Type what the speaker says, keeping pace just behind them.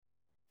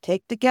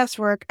Take the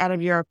guesswork out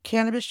of your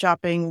cannabis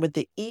shopping with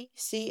the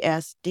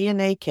ECS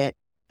DNA Kit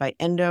by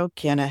Endo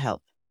Canna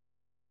Health.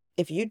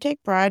 If you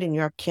take pride in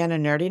your canna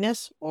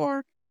nerdiness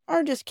or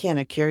are just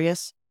canna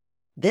curious,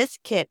 this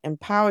kit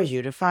empowers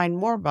you to find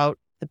more about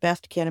the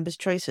best cannabis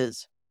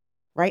choices.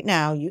 Right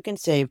now, you can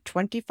save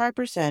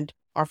 25%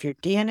 off your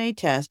DNA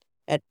test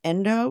at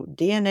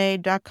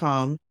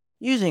endodna.com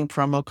using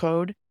promo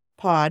code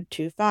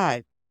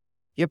POD25.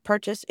 Your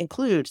purchase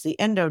includes the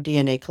Endo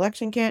DNA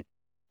Collection Kit,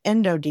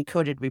 Endo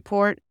Decoded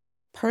Report,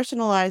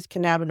 personalized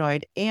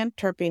cannabinoid and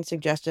terpene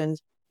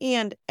suggestions,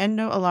 and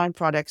Endo-aligned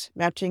products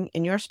matching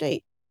in your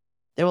state.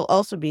 There will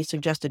also be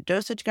suggested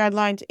dosage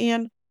guidelines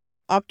and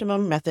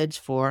optimum methods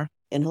for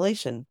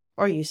inhalation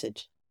or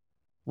usage.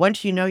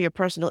 Once you know your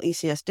personal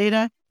ECS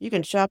data, you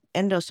can shop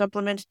Endo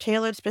supplements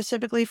tailored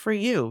specifically for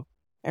you.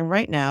 And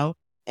right now,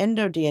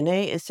 Endo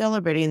DNA is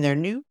celebrating their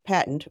new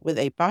patent with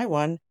a buy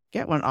one,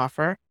 get one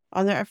offer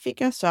on their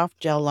Afika Soft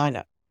Gel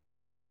lineup.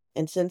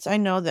 And since I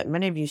know that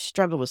many of you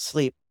struggle with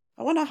sleep,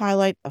 I want to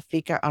highlight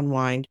Afika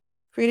Unwind,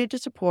 created to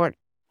support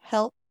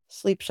health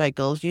sleep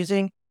cycles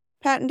using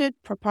patented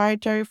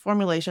proprietary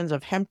formulations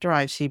of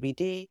hemp-derived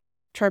CBD,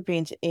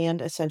 terpenes,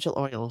 and essential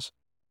oils.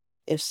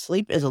 If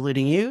sleep is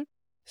eluding you,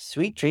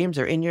 sweet dreams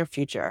are in your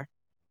future.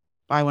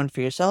 Buy one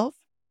for yourself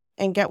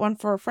and get one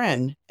for a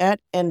friend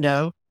at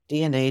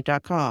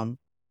endodna.com.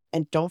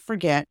 And don't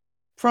forget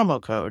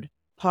promo code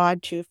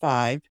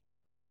POD25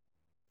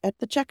 at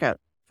the checkout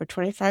for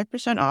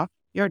 25% off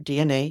your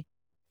DNA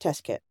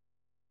test kit.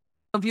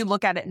 If you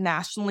look at it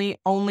nationally,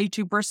 only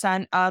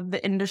 2% of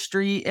the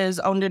industry is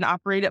owned and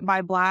operated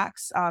by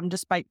Blacks,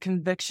 despite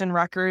conviction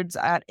records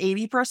at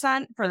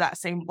 80% for that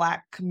same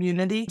Black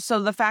community.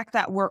 So the fact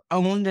that we're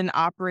owned and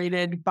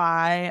operated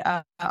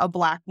by a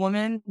Black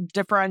woman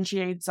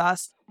differentiates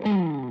us.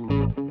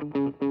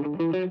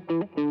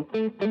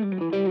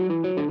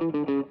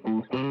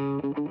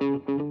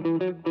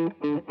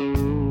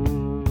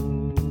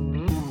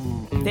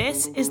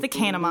 This is The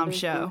Canna Mom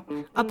Show,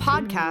 a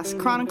podcast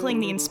chronicling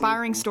the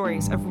inspiring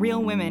stories of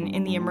real women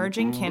in the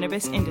emerging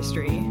cannabis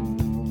industry.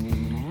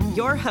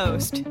 Your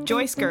host,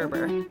 Joyce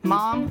Gerber,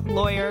 mom,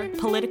 lawyer,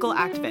 political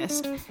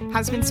activist,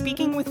 has been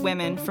speaking with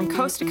women from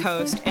coast to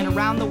coast and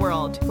around the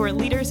world who are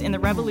leaders in the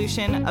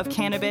revolution of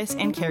cannabis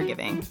and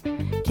caregiving,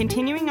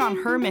 continuing on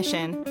her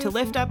mission to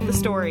lift up the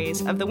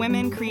stories of the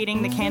women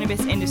creating the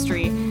cannabis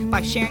industry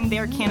by sharing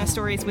their canna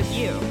stories with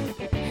you.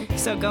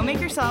 So go make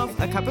yourself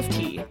a cup of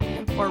tea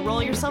or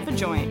roll yourself a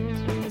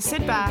joint,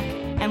 sit back,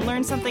 and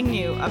learn something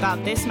new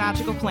about this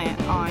magical plant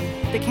on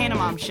The Canna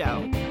Mom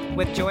Show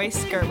with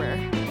Joyce Gerber.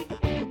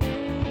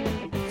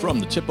 From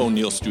the Tip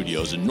O'Neill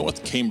Studios in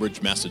North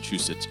Cambridge,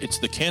 Massachusetts, it's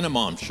The Canna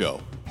Mom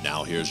Show.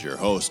 Now here's your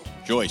host,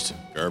 Joyce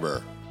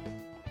Gerber.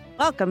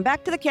 Welcome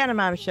back to The Canna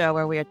Mom Show,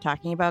 where we are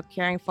talking about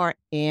caring for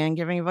and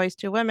giving voice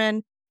to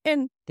women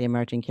in the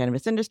emerging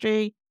cannabis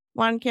industry,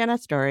 one canna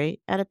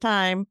story at a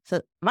time.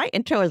 So my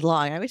intro is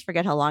long. I always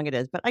forget how long it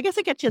is, but I guess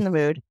it gets you in the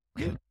mood.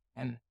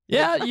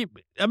 Yeah,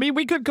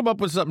 we could come up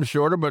with something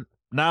shorter, but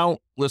now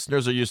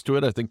listeners are used to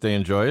it. I think they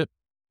enjoy it.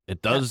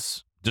 It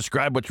does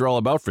describe what you're all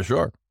about for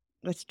sure.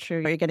 That's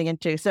true. You're getting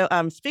into. So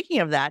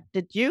speaking of that,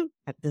 this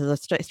is a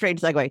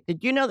strange segue.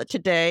 Did you know that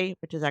today,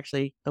 which is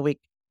actually a week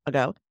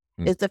ago,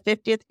 is the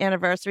 50th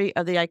anniversary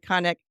of the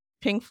iconic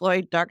Pink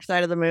Floyd Dark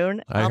Side of the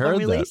Moon album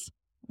release?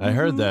 I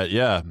heard that,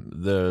 yeah.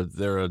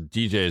 There are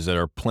DJs that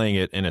are playing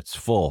it in its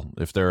full,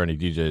 if there are any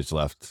DJs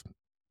left.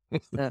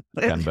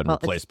 Haven't been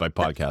replaced by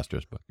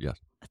podcasters, but yes.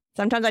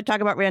 Sometimes I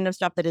talk about random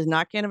stuff that is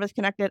not cannabis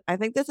connected. I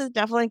think this is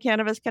definitely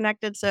cannabis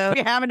connected, so if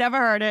you haven't ever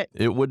heard it,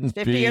 it wouldn't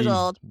 50 be, years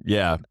old.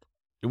 Yeah.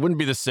 It wouldn't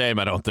be the same,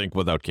 I don't think,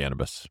 without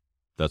cannabis.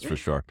 That's for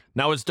sure.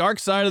 Now, is Dark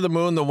Side of the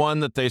Moon the one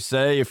that they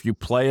say if you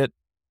play it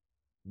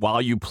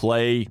while you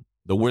play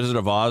The Wizard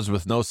of Oz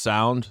with no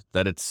sound,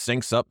 that it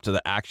syncs up to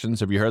the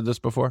actions? Have you heard this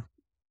before?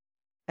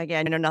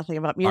 Again, I know nothing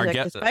about music,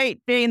 despite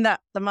being the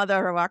mother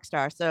of a rock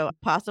star, so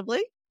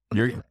possibly.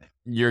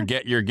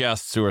 Your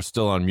guests who are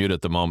still on mute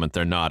at the moment,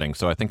 they're nodding,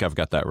 so I think I've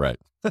got that right.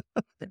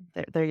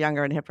 They're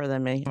younger and hipper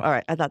than me. All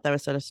right, I thought that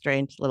was sort of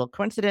strange little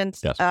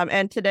coincidence. Yes.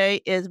 And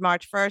today is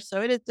March 1st,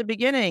 so it is the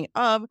beginning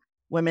of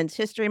Women's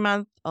History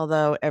Month,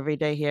 although every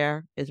day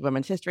here is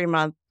Women's History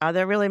Month. Are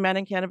there really men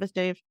in cannabis,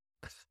 Dave?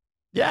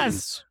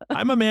 Yes,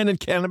 I'm a man in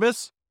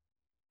cannabis.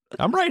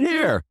 I'm right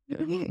here.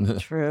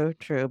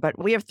 True. But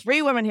we have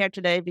three women here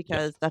today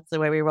because that's the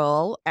way we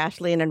roll.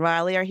 Ashley and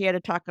Riley are here to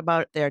talk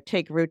about their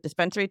Take Root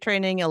dispensary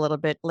training a little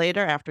bit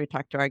later after we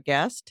talk to our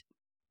guest.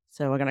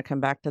 So we're going to come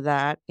back to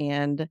that.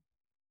 And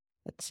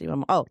let's see.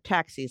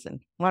 Tax season.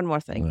 One more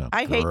thing.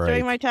 I hate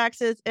doing my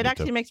taxes. It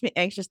actually makes me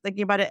anxious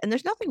thinking about it. And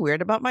there's nothing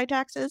weird about my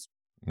taxes,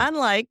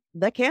 unlike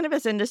the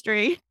cannabis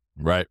industry.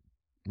 Right.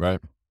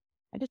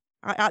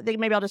 I think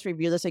maybe I'll just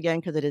review this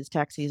again because it is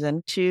tax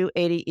season.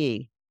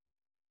 280E.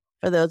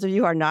 For those of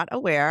you who are not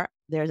aware,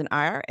 there's an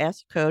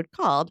IRS code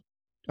called,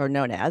 or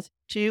known as,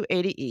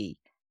 280E,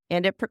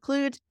 and it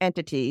precludes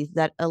entities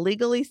that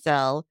illegally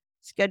sell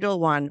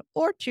Schedule 1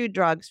 or 2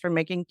 drugs from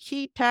making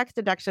key tax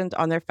deductions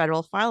on their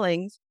federal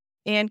filings.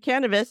 And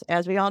cannabis,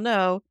 as we all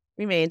know,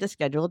 remains a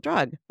scheduled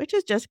drug, which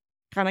is just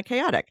kind of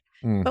chaotic.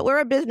 Mm. But we're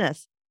a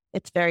business.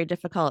 It's very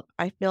difficult.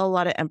 I feel a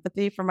lot of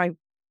empathy for my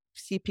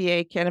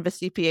cannabis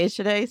CPAs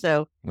today.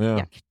 So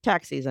yeah,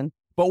 tax season.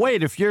 But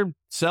wait, if you're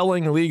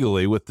selling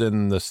legally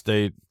within the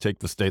state, take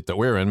the state that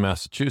we're in,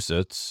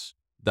 Massachusetts,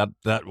 that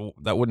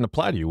wouldn't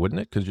apply to you, wouldn't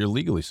it? Because you're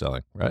legally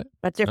selling, right?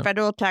 That's your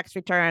federal tax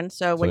return.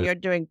 So when you're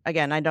doing,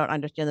 again, I don't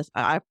understand this.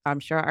 I'm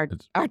sure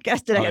our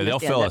guest today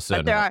understands they'll fill us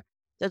in. But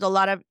there's a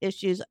lot of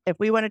issues. If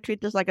we want to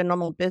treat this like a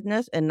normal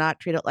business and not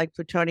treat it like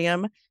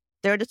plutonium,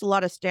 there are just a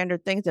lot of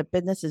standard things that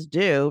businesses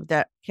do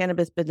that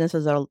cannabis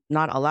businesses are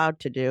not allowed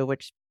to do,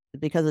 which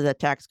because of the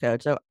tax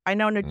code. So I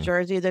know New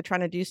Jersey, they're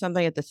trying to do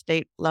something at the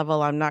state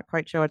level. I'm not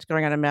quite sure what's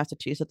going on in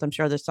Massachusetts. I'm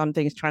sure there's some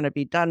things trying to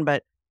be done,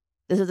 but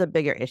this is a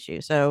bigger issue.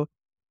 So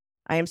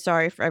I am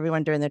sorry for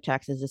everyone doing their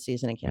taxes this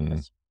season in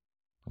cannabis.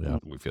 Yeah,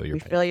 we feel your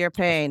pain. We feel your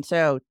pain.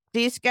 So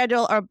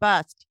deschedule or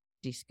bust.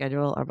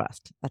 Deschedule or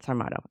bust. That's our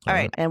motto. All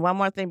right. And one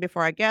more thing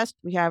before our guest,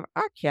 we have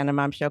our Canna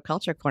Mom Show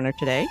Culture Corner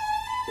today.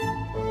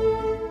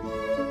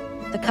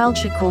 The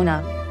Culture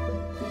Corner.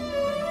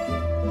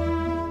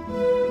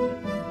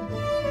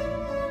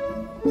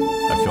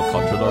 I feel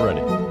cultured already.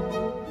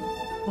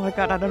 Oh my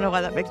God, I don't know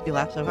why that makes me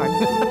laugh so hard.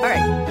 All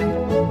right.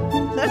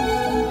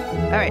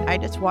 All right, I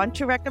just want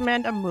to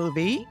recommend a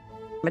movie.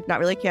 It's not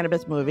really a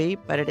cannabis movie,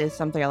 but it is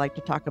something I like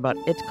to talk about.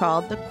 It's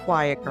called The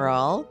Quiet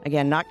Girl.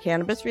 Again, not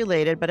cannabis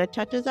related, but it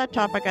touches that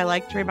topic I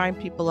like to remind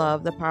people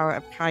of, the power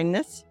of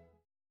kindness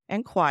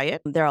and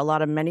quiet. There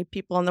are many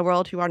people in the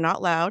world who are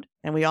not loud,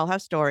 and we all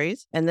have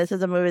stories. And this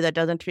is a movie that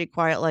doesn't treat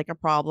quiet like a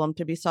problem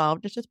to be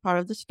solved. It's just part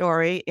of the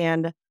story.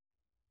 And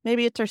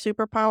maybe it's our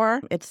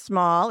superpower. It's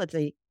small. It's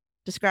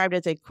described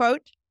as a,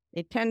 quote,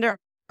 a tender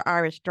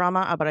Irish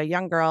drama about a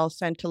young girl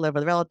sent to live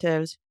with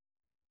relatives.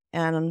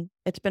 And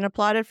it's been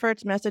applauded for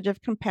its message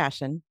of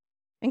compassion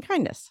and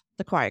kindness.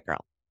 The Quiet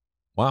Girl.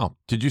 Wow.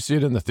 Did you see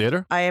it in the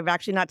theater? I have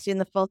actually not seen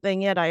the full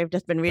thing yet. I have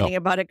just been reading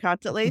about it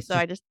constantly. So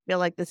I just feel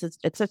like it's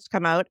just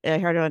come out. I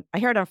heard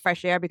it on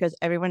Fresh Air because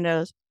everyone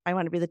knows I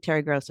want to be the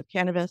Terry Gross of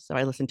cannabis. So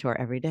I listen to her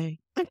every day.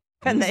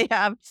 And they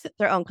have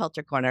their own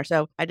culture corner.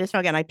 So I just know,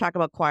 again, I talk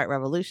about quiet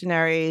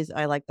revolutionaries.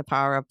 I like the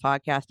power of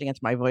podcasting.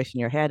 It's my voice in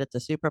your head. It's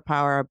a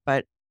superpower.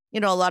 But, a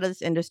lot of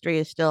this industry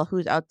is still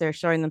who's out there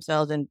showing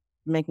themselves and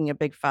making a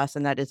big fuss.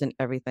 And that isn't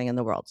everything in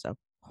the world. So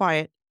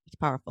quiet, it's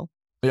powerful.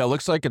 Yeah, it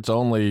looks like it's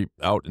only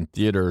out in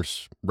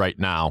theaters right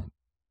now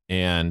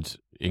and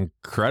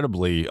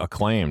incredibly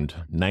acclaimed.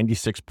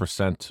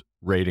 96%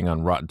 rating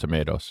on Rotten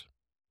Tomatoes.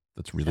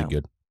 That's really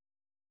good.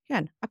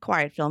 Again, a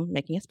quiet film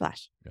making a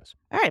splash. Yes.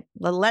 All right.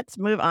 Well, let's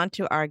move on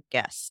to our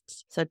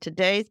guests. So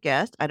today's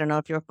guest, I don't know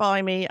if you're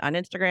following me on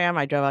Instagram.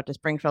 I drove out to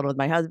Springfield with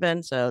my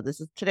husband. So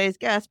this is today's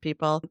guest,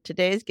 people.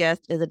 Today's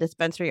guest is a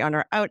dispensary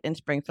owner out in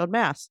Springfield,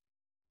 Mass.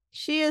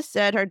 She has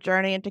said her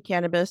journey into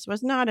cannabis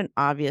was not an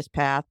obvious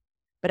path,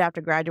 but after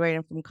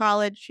graduating from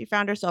college, she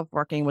found herself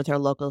working with her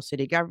local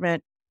city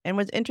government and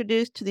was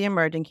introduced to the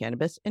emerging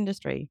cannabis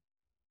industry.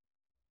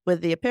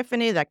 With the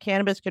epiphany that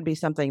cannabis could be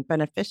something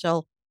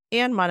beneficial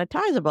and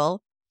monetizable,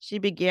 she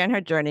began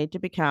her journey to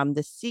become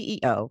the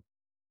CEO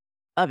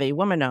of a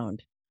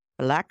woman-owned,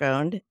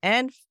 Black-owned,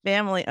 and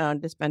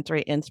family-owned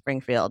dispensary in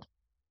Springfield.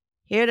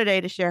 Here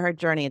today to share her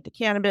journey into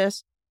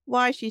cannabis,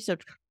 why she's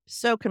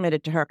so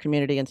committed to her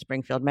community in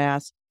Springfield,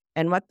 Mass.,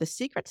 and what the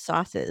secret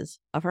sauce is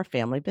of her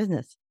family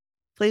business.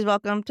 Please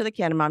welcome to the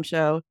Canna Mom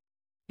Show,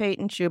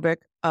 Payton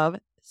Shubrick of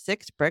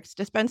Six Bricks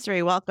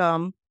Dispensary.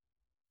 Welcome.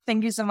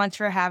 Thank you so much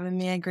for having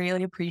me. I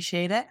greatly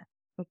appreciate it.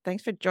 Well,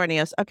 thanks for joining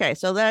us. Okay,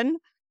 so then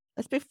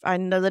I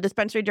know the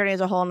dispensary journey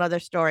is a whole nother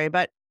story,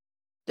 but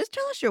just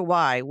tell us your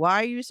why.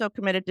 Why are you so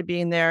committed to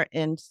being there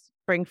in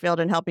Springfield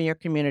and helping your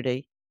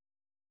community?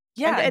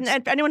 Yeah. And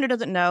for anyone who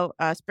doesn't know,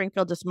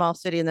 Springfield's a small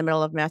city in the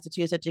middle of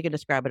Massachusetts. You can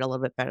describe it a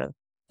little bit better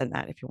than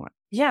that if you want.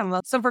 Yeah.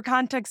 Well, so for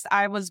context,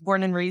 I was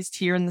born and raised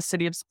here in the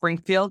city of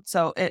Springfield.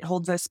 So it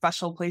holds a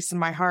special place in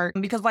my heart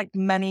because like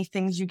many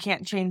things you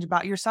can't change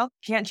about yourself,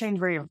 you can't change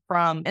where you're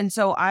from. And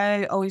so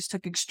I always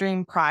took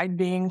extreme pride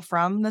being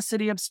from the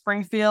city of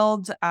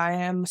Springfield. I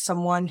am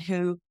someone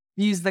who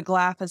views the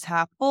glass as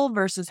half full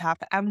versus half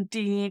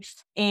empty.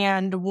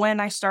 And when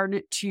I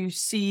started to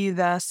see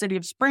the city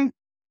of Springfield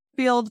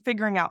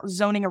figuring out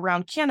zoning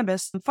around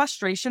cannabis,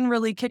 frustration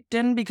really kicked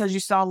in because you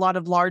saw a lot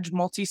of large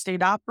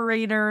multi-state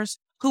operators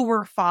who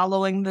were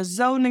following the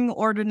zoning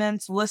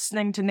ordinance,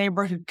 listening to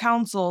neighborhood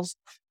councils,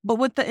 but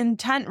with the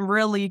intent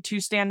really to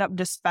stand up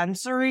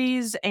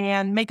dispensaries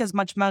and make as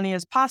much money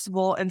as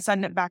possible and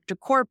send it back to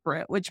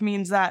corporate, which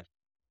means that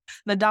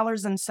the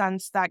dollars and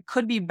cents that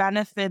could be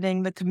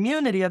benefiting the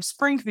community of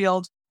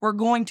Springfield were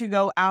going to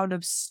go out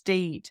of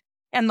state.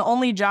 And the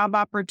only job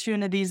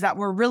opportunities that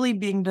were really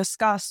being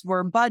discussed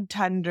were bud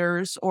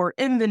tenders or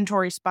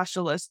inventory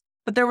specialists,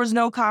 but there was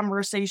no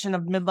conversation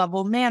of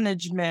mid-level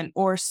management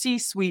or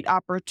C-suite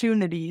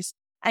opportunities.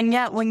 And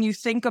yet, when you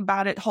think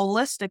about it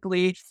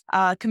holistically,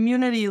 a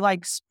community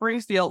like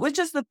Springfield, which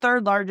is the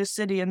third largest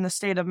city in the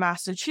state of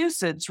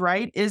Massachusetts,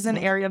 right, is an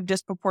area of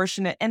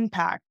disproportionate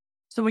impact.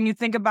 So when you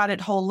think about it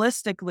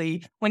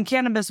holistically, when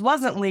cannabis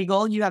wasn't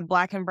legal, you had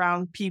Black and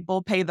brown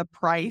people pay the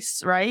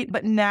price, right?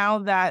 But now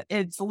that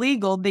it's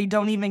legal, they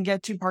don't even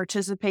get to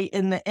participate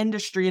in the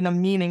industry in a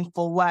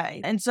meaningful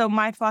way. And so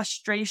my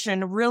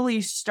frustration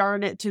really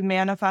started to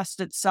manifest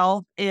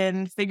itself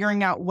in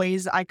figuring out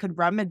ways I could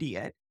remedy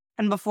it.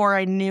 And before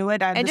I knew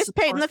it, I had And just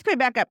Payton, let's go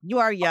back up. You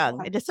are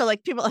young. Just so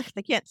like people,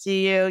 they can't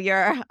see you.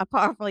 You're a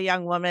powerful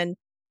young woman.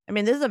 I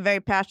mean, this is a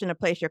very passionate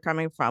place you're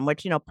coming from,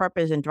 which,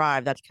 purpose and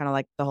drive, that's kind of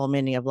like the whole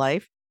meaning of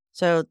life.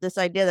 So this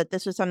idea that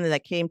this was something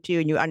that came to you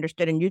and you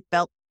understood and you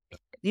felt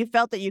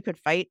that you could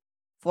fight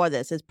for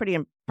this is pretty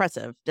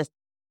impressive just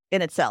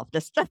in itself.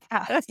 Just to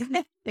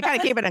kind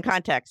of keep it in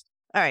context.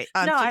 All right.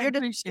 No, so I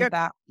appreciate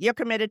that. You're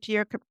committed to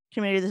your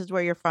community. This is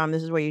where you're from.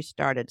 This is where you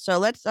started. So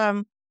let's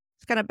kind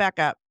of back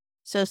up.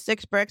 So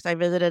Six Bricks, I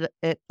visited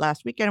it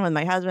last weekend with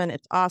my husband.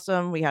 It's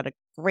awesome. We had a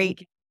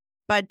great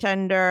bud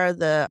tender.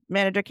 The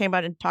manager came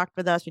out and talked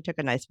with us. We took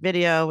a nice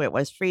video. It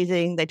was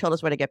freezing. They told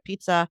us where to get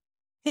pizza.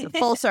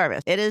 Full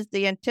service. It is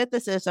the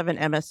antithesis of an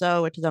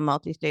MSO, which is a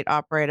multi-state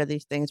operator.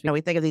 These things,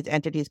 we think of these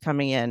entities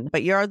coming in.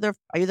 But are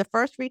you the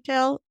first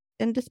retail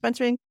in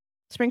dispensary in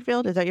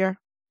Springfield? Is that your?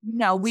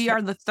 No, we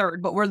are the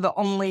third, but we're the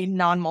only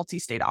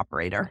non-multi-state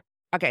operator.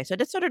 Okay, so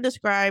just sort of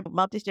describe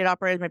multi-state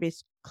operators, maybe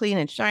clean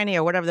and shiny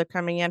or whatever they're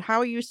coming in. How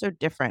are you so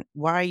different?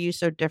 Why are you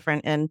so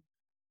different? And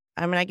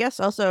I mean, I guess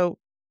also,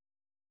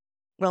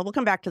 well, we'll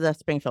come back to the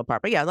Springfield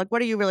part. But yeah, like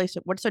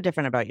what's so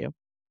different about you?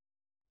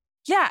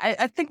 Yeah,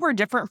 I think we're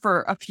different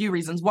for a few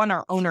reasons. One,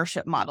 our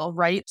ownership model,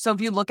 right? So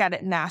if you look at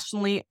it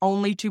nationally,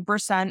 only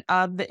 2%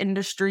 of the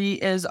industry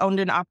is owned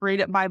and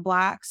operated by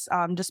Blacks,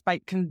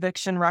 despite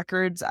conviction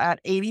records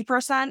at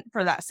 80%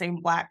 for that same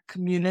Black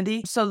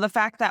community. So the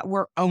fact that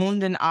we're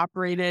owned and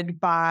operated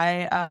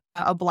by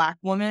a Black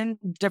woman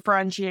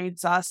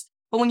differentiates us.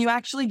 But when you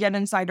actually get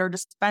inside our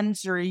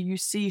dispensary, you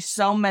see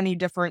so many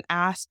different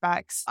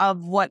aspects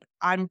of what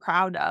I'm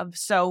proud of.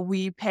 So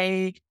we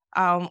pay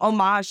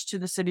homage to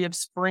the city of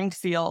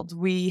Springfield.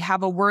 We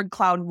have a word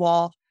cloud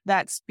wall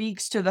that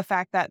speaks to the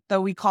fact that though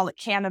we call it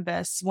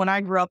cannabis, when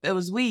I grew up, it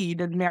was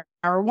weed and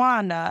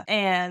marijuana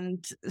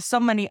and so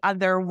many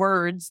other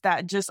words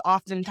that just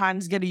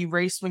oftentimes get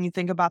erased when you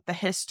think about the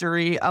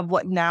history of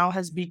what now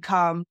has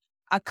become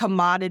a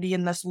commodity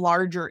in this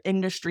larger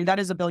industry. That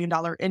is a $1 billion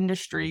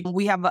industry.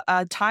 We have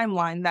a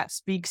timeline that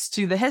speaks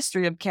to the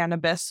history of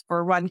cannabis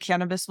for when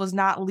cannabis was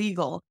not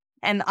legal.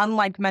 And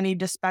unlike many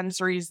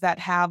dispensaries that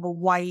have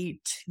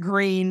white,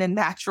 green, and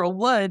natural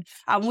wood,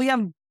 we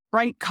have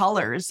bright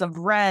colors of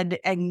red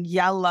and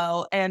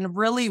yellow and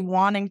really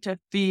wanting to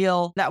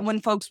feel that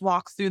when folks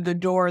walk through the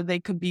door, they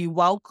could be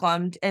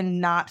welcomed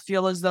and not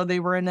feel as though they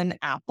were in an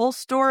Apple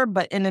store,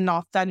 but in an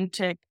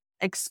authentic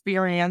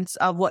experience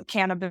of what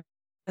cannabis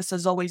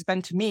has always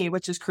been to me,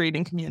 which is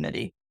creating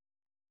community.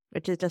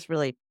 Which is just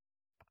really,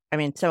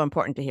 so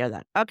important to hear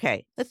that.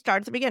 Okay, let's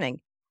start at the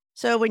beginning.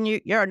 So when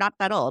you're not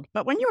that old,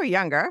 but when you were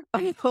younger,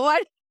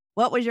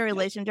 what was your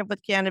relationship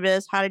with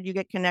cannabis? How did you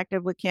get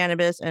connected with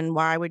cannabis? And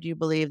why would you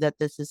believe that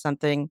this is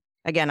something,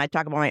 again, I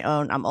talk about my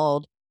own, I'm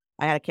old.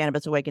 I had a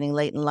cannabis awakening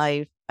late in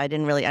life. I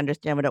didn't really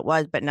understand what it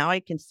was, but now I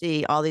can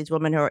see all these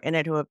women who are in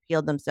it, who have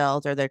healed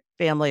themselves or their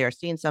family or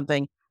seen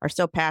something, are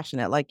so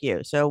passionate like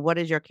you. So what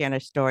is your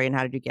cannabis story and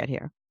how did you get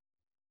here?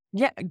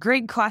 Yeah,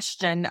 great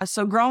question.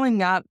 So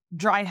growing up,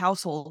 dry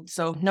household.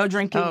 So no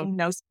drinking,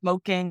 no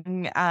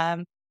smoking.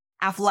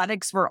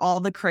 Athletics were all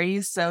the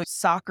craze. So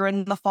soccer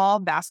in the fall,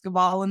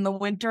 basketball in the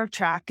winter,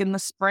 track in the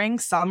spring,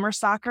 summer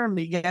soccer, and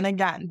begin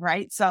again,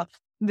 right? So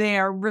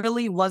there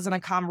really wasn't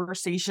a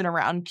conversation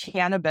around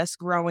cannabis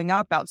growing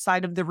up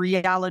outside of the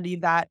reality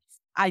that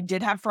I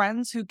did have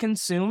friends who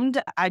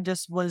consumed. I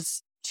just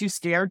was too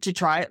scared to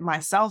try it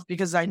myself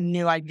because I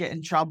knew I'd get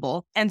in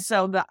trouble. And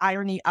so the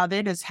irony of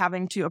it is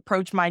having to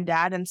approach my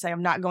dad and say,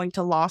 I'm not going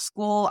to law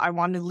school. I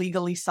want to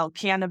legally sell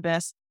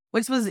cannabis,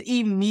 which was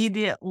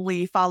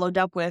immediately followed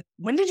up with,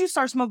 when did you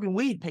start smoking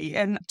weed,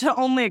 Payton? To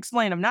only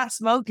explain, I'm not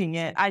smoking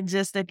it. I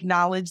just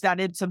acknowledge that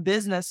it's a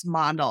business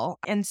model.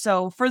 And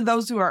so for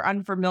those who are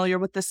unfamiliar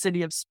with the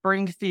city of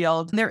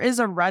Springfield, there is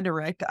a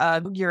rhetoric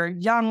of you're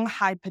young,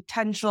 high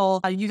potential.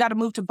 You got to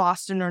move to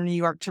Boston or New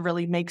York to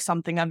really make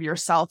something of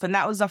yourself. And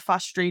that was a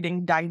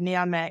frustrating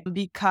dynamic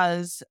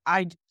because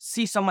I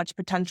see so much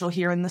potential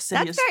here in the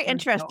city. That's very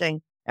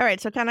interesting. All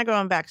right. So kind of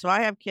going back. So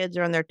I have kids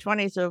who are in their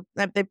 20s. So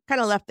they've kind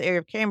of left the area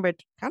of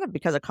Cambridge, kind of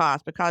because of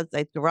cost, because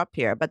they grew up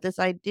here. But this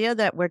idea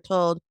that we're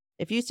told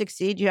if you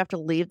succeed, you have to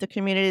leave the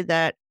community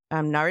that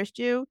nourished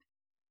you.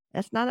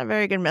 That's not a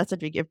very good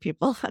message we give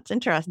people. That's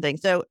interesting.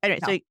 So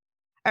anyway,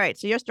 all right.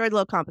 So your story is a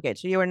little complicated.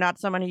 So you are not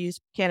someone who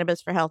used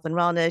cannabis for health and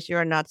wellness. You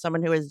are not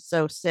someone who is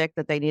so sick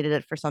that they needed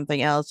it for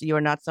something else. You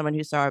are not someone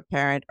who saw a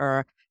parent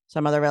or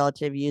some other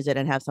relative use it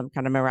and have some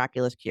kind of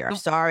miraculous cure. You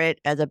saw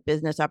it as a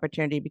business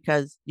opportunity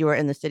because you were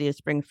in the city of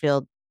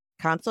Springfield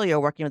council.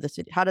 You're working with the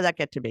city. How did that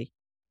get to be?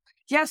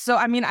 Yeah. So,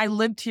 I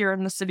lived here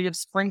in the city of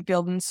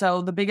Springfield. And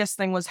so the biggest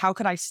thing was, how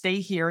could I stay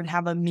here and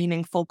have a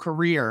meaningful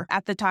career?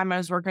 At the time, I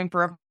was working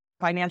for a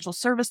financial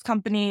service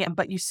company,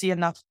 but you see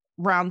enough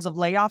rounds of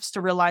layoffs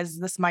to realize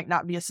this might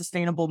not be a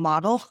sustainable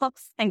model.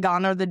 And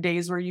gone are the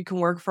days where you can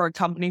work for a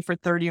company for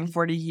 30 and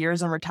 40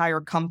 years and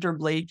retire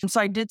comfortably. And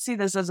so I did see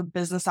this as a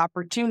business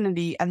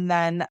opportunity and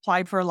then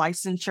applied for a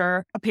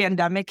licensure. A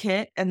pandemic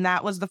hit, and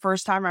that was the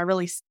first time I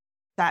really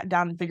sat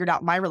down and figured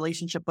out my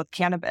relationship with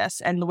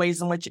cannabis and the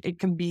ways in which it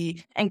can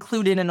be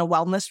included in a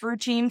wellness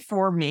routine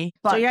for me.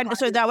 But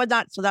so that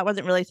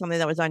wasn't really something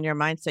that was on your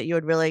mindset.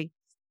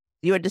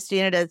 You had just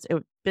seen it as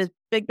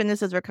big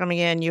businesses were coming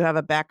in. You have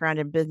a background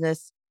in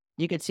business.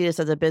 You could see this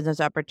as a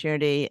business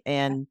opportunity,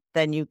 and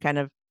then you kind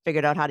of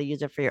figured out how to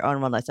use it for your own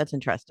wellness. That's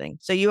interesting.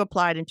 So you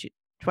applied in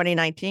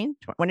 2019.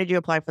 When did you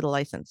apply for the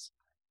license?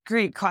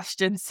 Great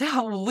question.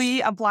 So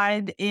we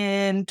applied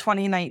in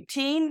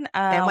 2019.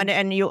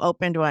 And you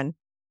opened when?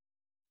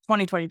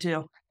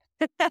 2022.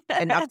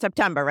 In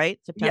September, right?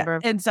 September.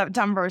 Yeah, in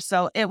September.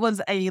 So it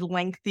was a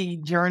lengthy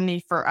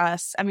journey for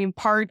us. I mean,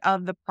 part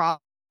of the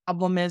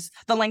problem is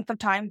the length of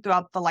time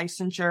throughout the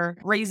licensure,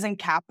 raising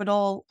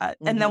capital.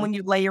 And then when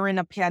you layer in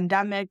a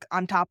pandemic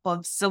on top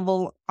of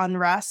civil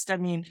unrest, I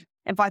mean,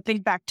 if I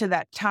think back to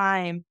that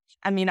time,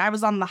 I mean, I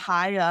was on the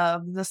high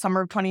of the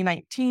summer of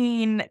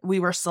 2019. We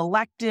were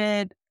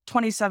selected,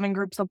 27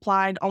 groups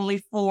applied, only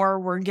 4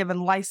 were given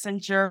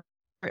licensure.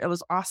 It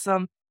was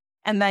awesome.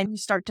 And then you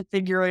start to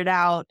figure it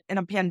out and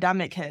a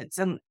pandemic hits.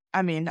 And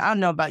I mean, I don't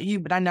know about you,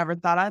 but I never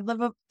thought I'd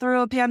live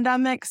through a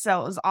pandemic.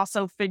 So it was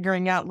also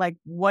figuring out, like,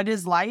 what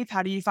is life?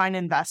 How do you find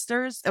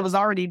investors? It was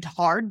already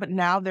hard, but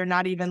now they're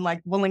not even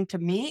like willing to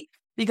meet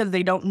because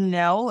they don't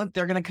know if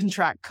they're going to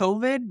contract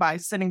COVID by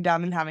sitting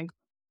down and having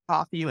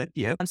coffee with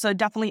you. And so it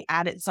definitely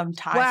added some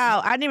time.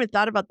 Wow. I hadn't even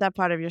thought about that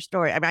part of your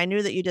story. I mean, I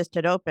knew that you just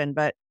did open,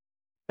 but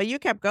you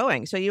kept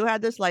going. So you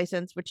had this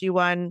license, which you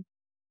won.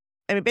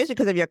 I mean, basically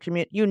because of your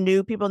community, you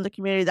knew people in the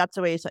community. That's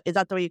the way. Is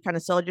that the way you kind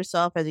of sold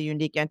yourself as a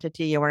unique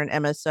entity? You were an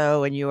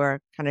MSO, and you were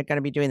kind of going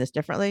to be doing this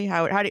differently.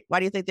 Why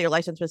do you think that your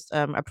license was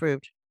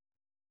approved?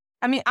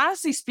 I mean,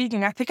 honestly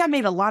speaking, I think I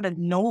made a lot of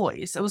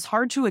noise. It was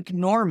hard to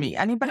ignore me.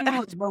 Anybody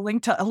that was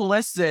willing to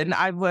listen,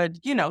 I would,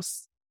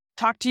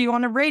 talk to you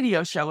on a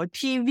radio show, a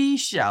TV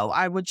show.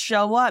 I would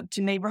show up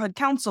to neighborhood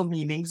council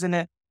meetings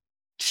and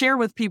share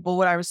with people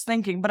what I was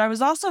thinking. But I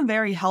was also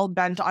very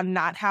hell-bent on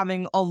not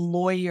having a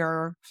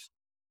lawyer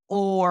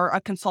or a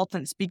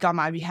consultant speak on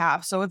my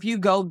behalf. So if you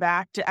go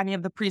back to any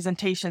of the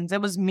presentations, it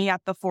was me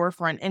at the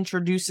forefront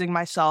introducing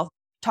myself,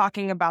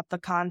 talking about the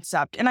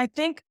concept. And I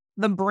think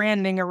the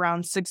branding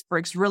around Six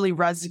Bricks really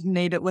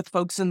resonated with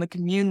folks in the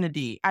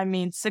community. I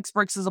mean, Six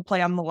Bricks is a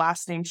play on the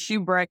last name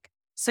Shubrick,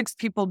 6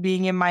 people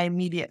being in my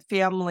immediate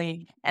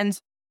family. And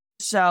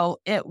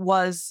so it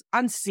was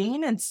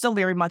unseen and still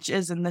very much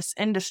is in this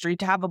industry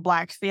to have a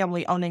Black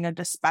family owning a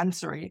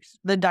dispensary,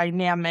 the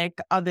dynamic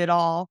of it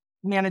all.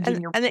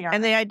 Managing your parents.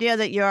 And the idea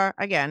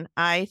that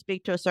I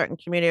speak to a certain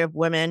community of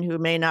women who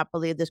may not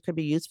believe this could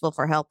be useful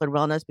for health and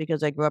wellness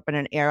because I grew up in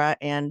an era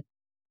and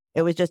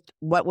it was just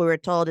what we were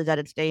told is that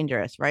it's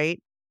dangerous,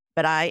 right?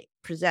 But I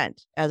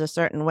present as a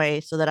certain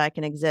way so that I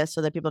can exist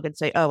so that people can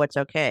say, oh, it's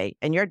okay.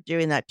 And you're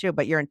doing that too,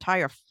 but your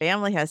entire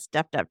family has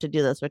stepped up to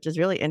do this, which is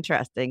really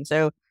interesting.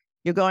 So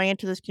you're going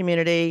into this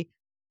community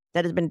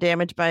that has been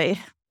damaged by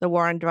the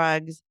war on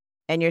drugs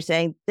and you're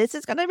saying, this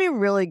is going to be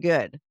really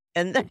good.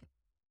 And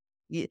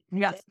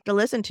to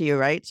listen to you,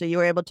 right? So you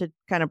were able to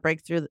kind of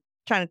break through,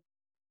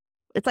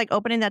 it's like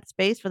opening that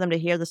space for them to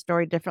hear the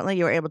story differently.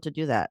 You were able to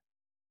do that.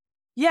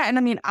 Yeah. And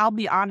I mean, I'll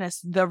be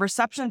honest, the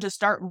reception to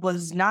start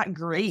was not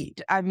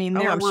great. I mean,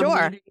 there were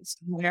meetings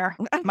where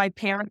my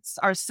parents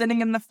are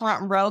sitting in the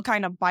front row,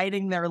 kind of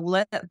biting their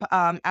lip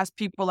as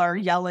people are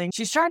yelling,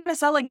 she's trying to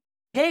sell a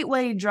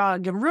gateway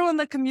drug and ruin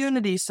the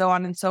community, so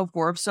on and so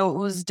forth. So it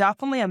was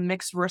definitely a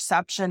mixed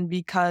reception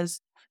because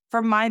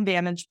from my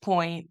vantage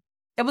point,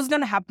 it was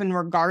going to happen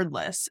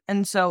regardless.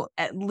 And so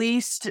at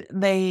least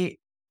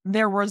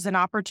there was an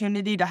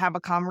opportunity to have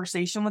a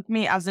conversation with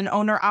me as an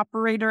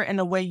owner-operator in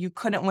a way you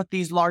couldn't with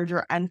these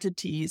larger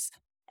entities.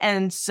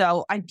 And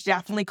so I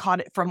definitely caught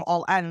it from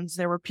all ends.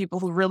 There were people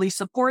who really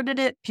supported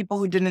it, people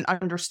who didn't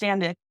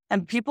understand it,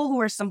 and people who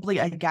were simply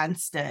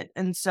against it.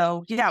 And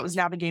so, it was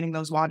navigating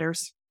those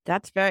waters.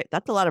 That's a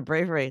lot of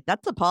bravery.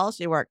 That's the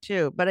policy work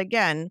too. But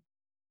again,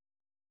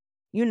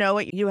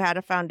 you had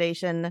a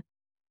foundation.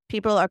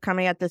 People are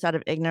coming at this out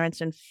of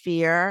ignorance and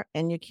fear,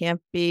 and you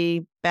can't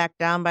be backed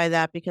down by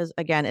that because,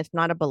 again, it's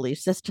not a belief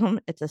system.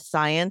 It's a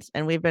science,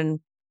 and we've been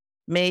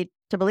made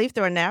to believe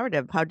through a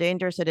narrative how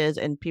dangerous it is,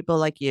 and people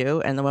like you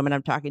and the women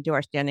I'm talking to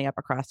are standing up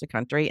across the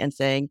country and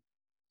saying,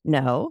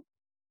 no,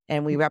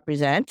 and we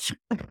represent,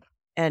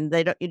 and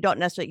you don't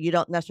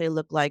necessarily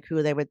look like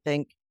who they would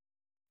think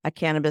a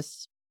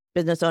cannabis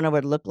business owner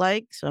would look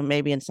like. So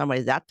maybe in some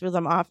ways that threw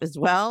them off as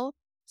well.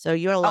 So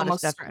you're a lot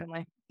Almost of stuff.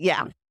 certainly.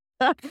 Yeah.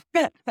 All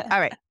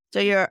right.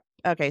 So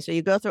so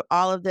you go through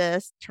all of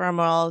this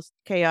turmoil,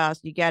 chaos,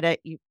 you get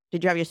it.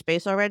 Did you have your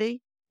space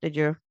already? Did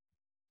you?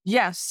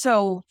 Yes.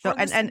 So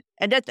just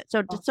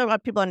so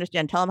people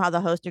understand, tell them how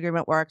the host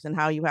agreement works and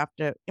how you have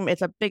to,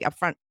 it's a big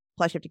upfront,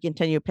 plus you have to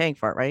continue paying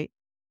for it, right?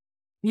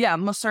 Yeah,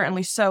 most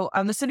certainly. So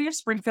the city of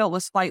Springfield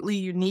was slightly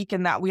unique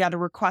in that we had a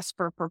request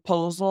for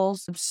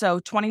proposals. So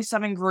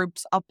 27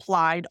 groups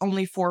applied,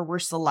 only 4 were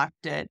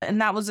selected. And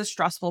that was a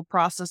stressful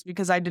process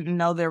because I didn't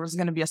know there was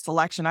going to be a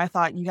selection. I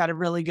thought you got a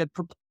really good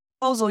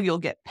proposal, you'll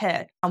get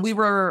picked. We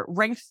were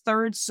ranked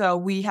 3rd, so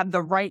we had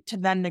the right to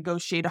then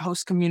negotiate a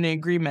host community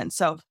agreement.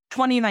 So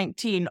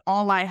 2019,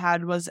 all I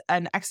had was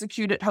an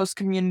executed host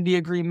community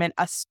agreement,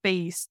 a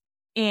space,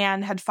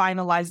 and had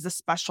finalized the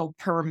special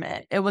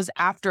permit. It was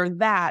after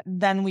that,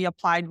 then we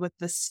applied with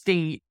the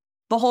state.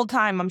 The whole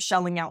time I'm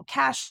shelling out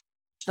cash,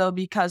 though,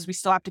 because we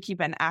still have to keep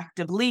an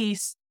active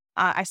lease.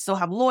 I still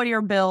have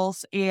lawyer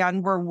bills,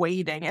 and we're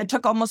waiting. It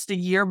took almost a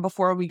year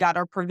before we got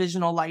our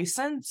provisional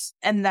license.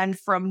 And then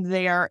from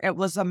there, it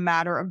was a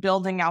matter of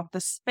building out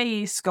the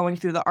space, going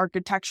through the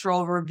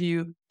architectural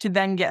review to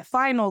then get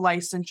final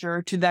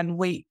licensure, to then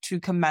wait to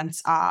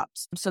commence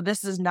ops. So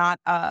this is not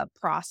a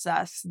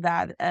process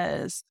that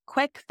is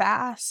quick,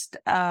 fast.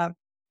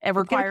 It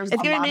requires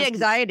It's giving me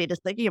anxiety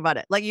just thinking about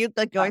it. Like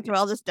going through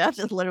all this stuff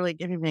is literally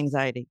giving me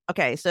anxiety.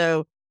 Okay,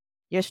 so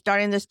you're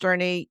starting this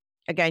journey.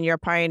 Again, you're a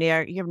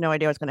pioneer. You have no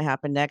idea what's going to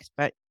happen next,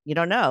 but you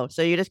don't know.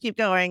 So you just keep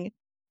going.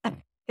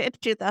 It's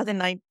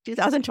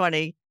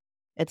 2020.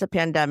 It's a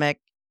pandemic.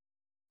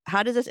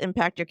 How does this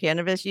impact your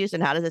cannabis use,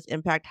 and how does this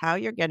impact how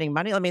you're getting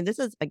money? I mean, this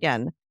is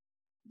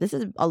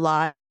a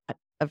lot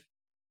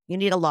you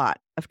need a lot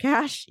of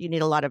cash. You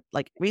need a lot of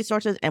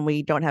resources, and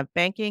we don't have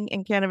banking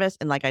in cannabis.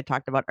 And like I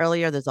talked about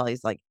earlier, there's all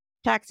these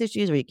tax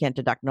issues where you can't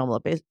deduct normal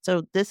base.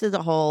 So this is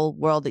a whole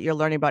world that you're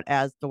learning about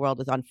as the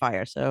world is on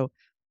fire. So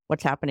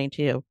what's happening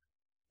to you?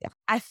 Yeah.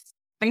 I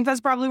think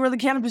that's probably where the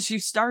cannabis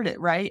use started,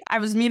 right? I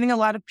was meeting a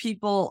lot of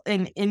people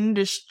in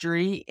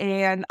industry,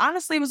 and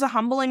honestly, it was a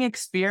humbling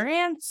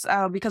experience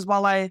because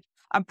while I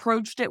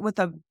approached it with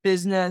a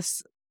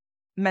business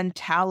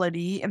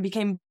mentality and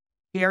became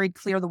very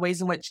clear the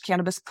ways in which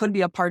cannabis could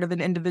be a part of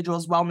an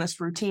individual's wellness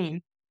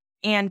routine,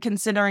 and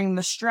considering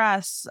the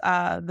stress,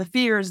 the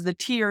fears, the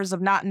tears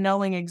of not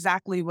knowing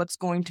exactly what's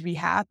going to be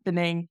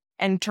happening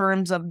in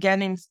terms of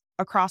getting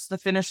across the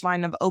finish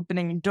line of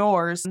opening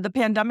doors. The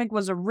pandemic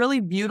was a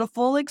really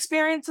beautiful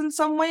experience in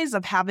some ways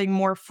of having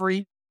more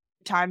free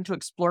time to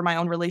explore my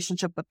own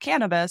relationship with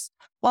cannabis,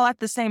 while at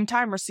the same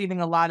time receiving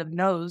a lot of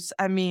no's.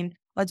 I mean,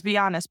 let's be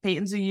honest,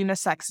 Payton's a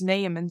unisex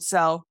name. And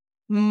so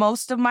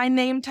most of my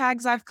name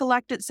tags I've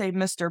collected say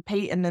Mr.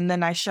 Payton, and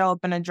then I show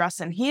up in a dress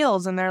and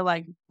heels and they're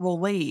like, well,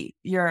 wait,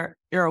 you're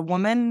a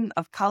woman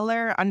of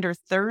color under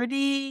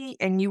 30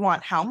 and you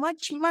want how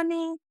much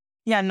money?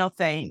 Yeah, no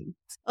thanks.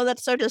 Oh,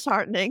 that's so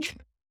disheartening.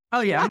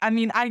 Oh, yeah. I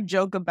mean, I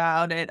joke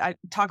about it. I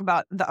talk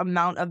about the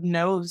amount of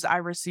no's I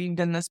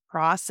received in this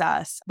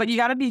process. But you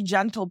got to be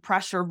gentle,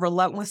 pressure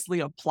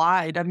relentlessly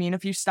applied. I mean,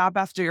 if you stop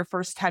after your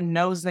first 10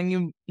 no's, then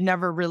you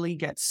never really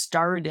get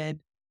started.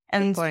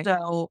 And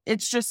so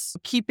it's just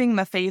keeping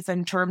the faith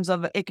in terms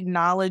of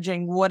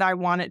acknowledging what I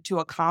wanted to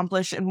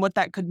accomplish and what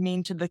that could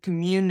mean to the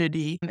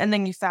community. And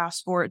then you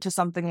fast forward to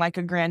something like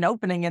a grand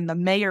opening and the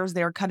mayor's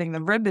there cutting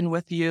the ribbon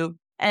with you.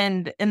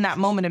 And in that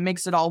moment, it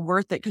makes it all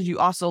worth it because you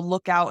also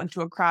look out into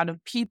a crowd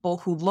of people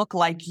who look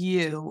like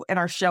you and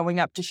are showing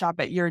up to shop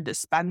at your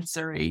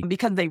dispensary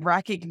because they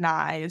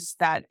recognize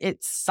that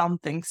it's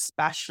something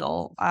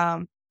special.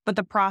 But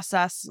the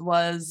process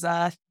was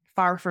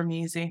far from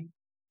easy.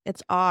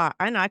 It's awe.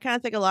 I know. I kind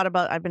of think a lot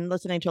about, I've been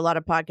listening to a lot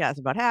of podcasts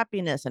about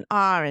happiness and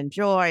awe and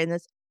joy. And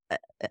this,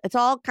 it's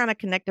all kind of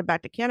connected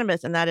back to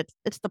cannabis, and that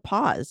it's the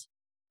pause.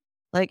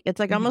 It's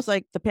almost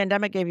like the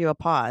pandemic gave you a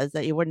pause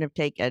that you wouldn't have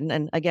taken.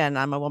 And again,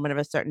 I'm a woman of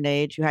a certain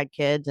age who had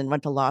kids and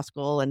went to law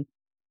school and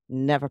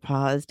never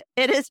paused.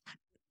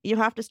 You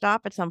have to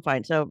stop at some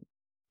point. So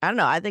I don't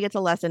know. I think it's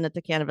a lesson. It's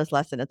a cannabis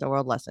lesson. It's a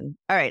world lesson.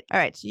 All right.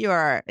 So you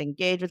are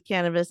engaged with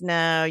cannabis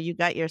now. You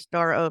got your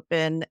store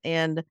open,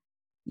 and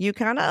you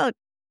kind of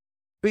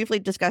briefly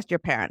discussed your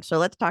parents. So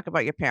let's talk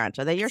about your parents.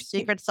 Are they your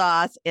secret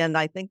sauce? And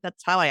I think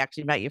that's how I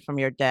actually met you, from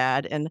your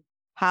dad. And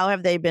how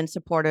have they been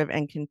supportive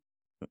and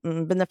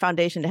been the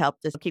foundation to help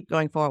this keep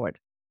going forward?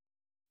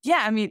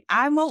 Yeah, I mean,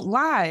 I won't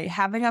lie.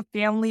 Having a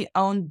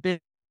family-owned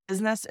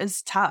business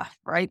is tough,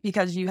 right?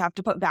 Because you have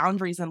to put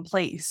boundaries in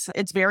place.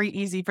 It's very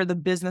easy for the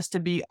business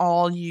to be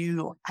all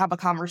you have a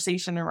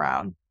conversation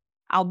around.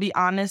 I'll be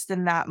honest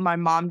in that my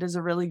mom does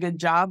a really good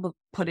job of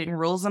putting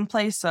rules in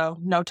place. So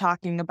no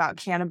talking about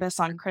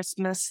cannabis on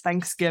Christmas,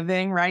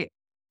 Thanksgiving, right?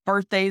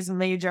 Birthdays,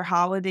 major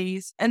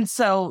holidays. And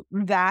so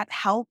that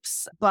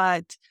helps.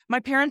 But my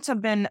parents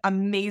have been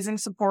amazing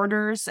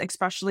supporters,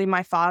 especially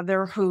my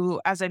father, who,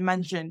 as I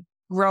mentioned,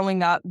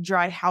 growing up,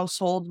 dry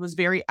household, was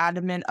very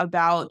adamant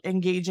about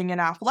engaging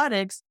in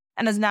athletics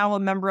and is now a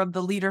member of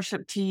the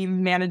leadership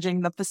team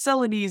managing the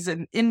facilities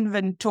and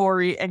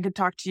inventory, and could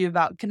talk to you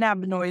about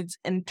cannabinoids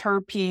and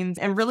terpenes,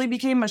 and really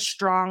became a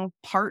strong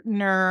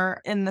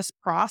partner in this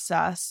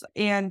process.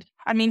 And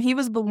I mean, he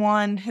was the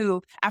one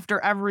who, after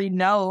every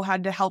no,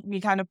 had to help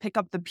me kind of pick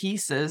up the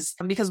pieces.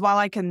 Because while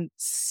I can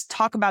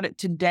talk about it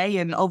today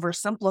and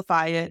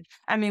oversimplify it,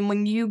 I mean,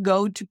 when you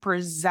go to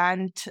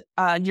present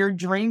your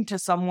dream to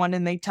someone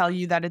and they tell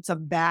you that it's a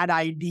bad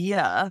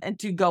idea and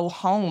to go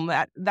home,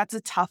 that's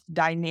a tough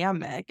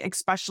dynamic,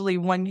 especially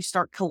when you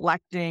start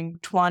collecting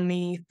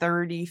 20,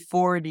 30,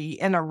 40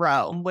 in a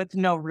row with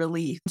no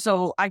relief.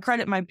 So I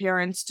credit my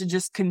parents to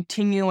just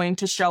continuing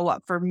to show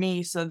up for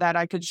me so that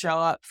I could show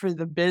up for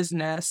the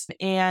business.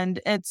 And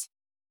it's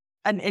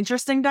an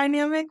interesting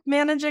dynamic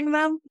managing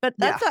them. But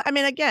that's, I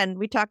mean, again,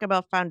 we talk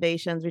about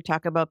foundations, we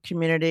talk about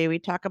community, we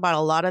talk about a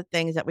lot of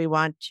things that we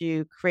want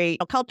to create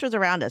cultures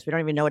around us. We don't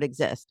even know it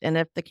exists. And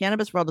if the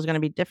cannabis world is going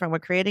to be different, we're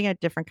creating a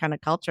different kind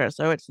of culture.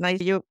 So it's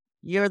nice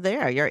you're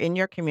there, you're in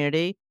your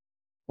community,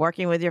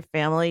 working with your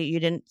family. You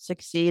didn't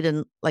succeed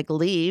and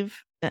leave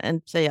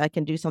and say, I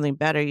can do something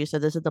better. You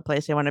said, this is the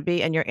place I want to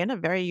be. And you're in a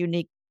very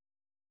unique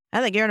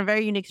I think you're in a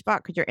very unique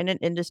spot because you're in an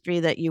industry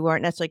that you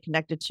weren't necessarily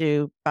connected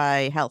to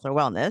by health or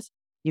wellness.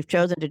 You've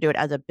chosen to do it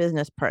as a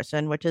business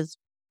person, which is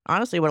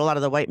honestly what a lot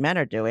of the white men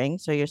are doing.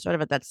 So you're sort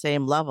of at that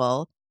same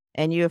level,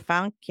 and you have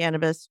found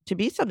cannabis to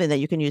be something that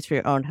you can use for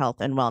your own health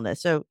and wellness.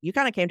 So you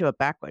kind of came to it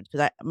backwards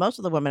because most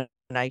of the women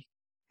I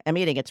am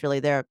meeting, it's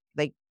really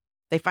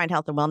they find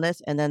health and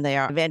wellness, and then they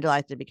are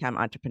evangelized to become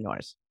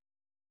entrepreneurs.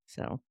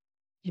 So.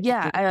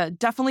 Yeah, I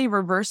definitely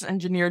reverse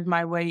engineered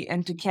my way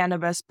into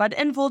cannabis. But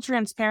in full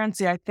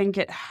transparency, I think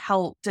it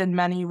helped in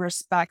many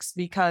respects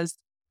because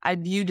I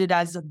viewed it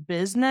as a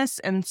business.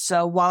 And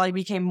so while I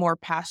became more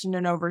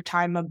passionate over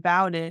time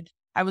about it,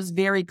 I was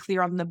very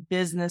clear on the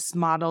business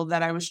model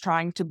that I was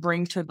trying to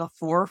bring to the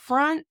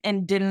forefront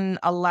and didn't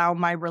allow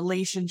my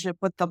relationship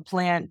with the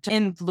plant to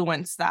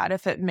influence that,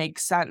 if it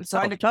makes sense. So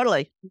I had a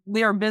totally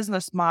clear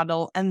business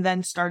model and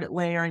then started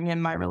layering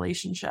in my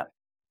relationship.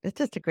 It's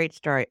just a great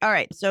story. All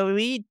right. So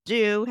we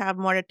do have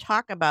more to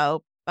talk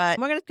about, but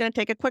we're just going to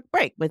take a quick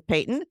break with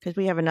Payton because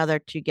we have another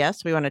 2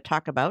 guests we want to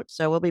talk about.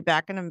 So we'll be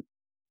back in a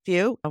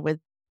few with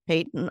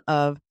Payton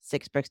of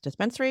Six Bricks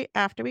Dispensary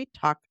after we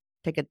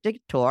take a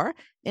detour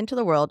into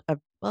the world of,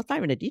 well, it's not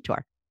even a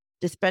detour,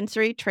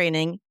 dispensary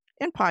training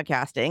and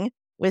podcasting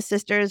with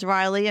sisters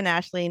Riley and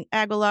Ashleen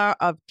Aguilar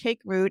of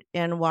Take Root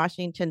in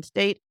Washington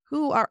State,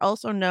 who are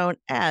also known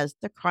as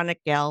the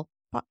Chronic Gals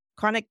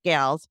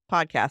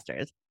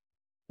podcasters.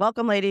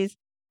 Welcome, ladies.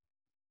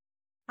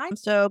 Hi.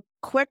 So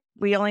quick,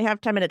 we only have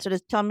 10 minutes. So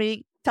just tell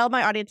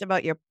my audience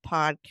about your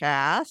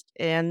podcast,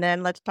 and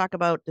then let's talk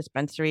about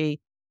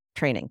dispensary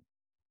training.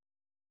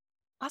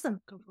 Awesome.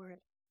 Go for it.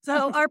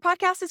 So our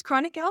podcast is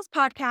Chronic Gals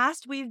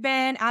Podcast. We've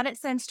been at it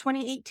since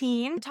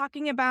 2018,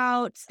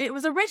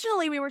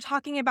 we were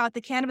talking about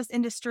the cannabis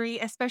industry,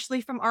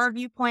 especially from our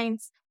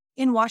viewpoints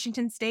in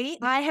Washington State.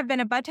 I have been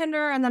a bud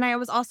tender, and then I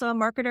was also a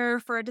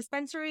marketer for a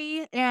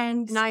dispensary.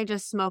 And I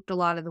just smoked a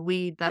lot of the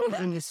weed that was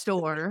in the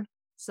store.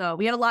 So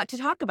we had a lot to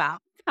talk about.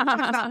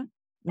 And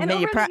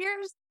over the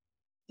years,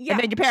 I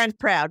made your parents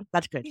proud.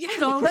 That's good. Yeah.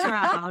 So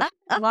proud.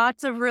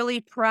 Lots of really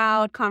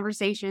proud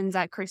conversations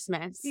at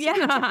Christmas.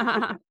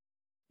 Yeah.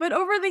 But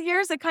over the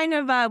years, it kind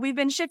of, we've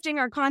been shifting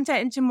our content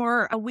into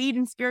more weed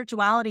and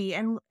spirituality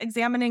and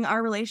examining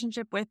our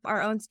relationship with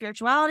our own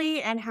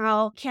spirituality and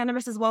how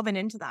cannabis is woven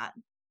into that.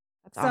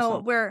 That's So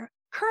awesome. we're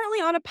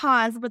currently on a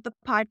pause with the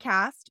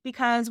podcast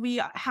because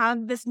we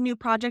have this new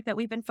project that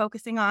we've been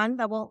focusing on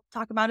that we'll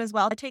talk about as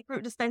well, the Take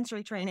Root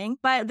dispensary training.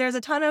 But there's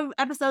a ton of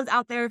episodes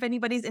out there if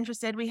anybody's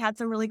interested. We had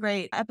some really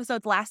great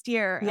episodes last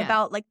year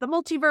about the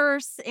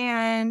multiverse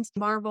and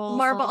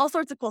Marvel, all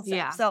sorts of cool stuff.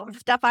 Yeah. So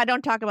Stuff I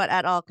don't talk about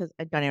at all because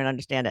I don't even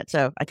understand it.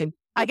 So I can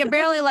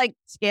barely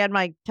scan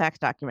my tax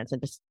documents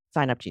and just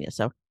sign up Genius.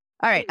 So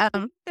all right.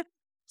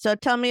 So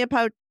tell me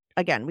about.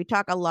 Again, we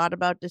talk a lot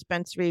about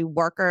dispensary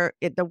worker.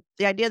 The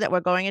idea that we're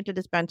going into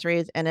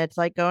dispensaries and it's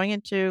like going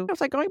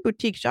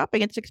boutique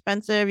shopping. It's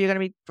expensive. You're going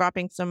to be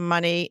dropping some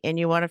money and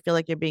you want to feel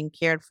like you're being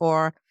cared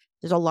for.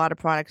 There's a lot of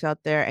products out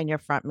there and your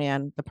front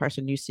man, the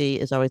person you see,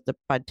 is always the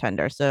bud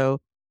tender. So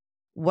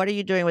what are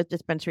you doing with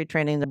dispensary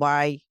training?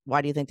 Why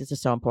do you think this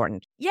is so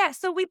important? yeah,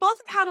 so we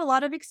both have had a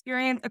lot of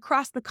experience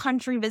across the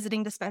country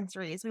visiting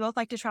dispensaries. We both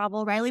like to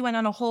travel. Riley went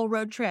on a whole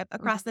road trip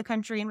across the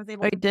country and was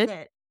able to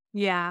visit.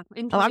 Yeah.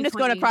 I'm just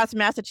going across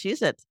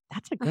Massachusetts.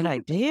 That's a good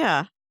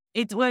idea.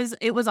 It was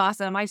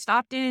awesome. I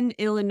stopped in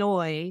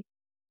Illinois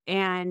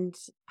and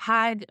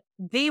had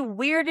the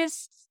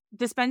weirdest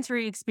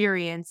dispensary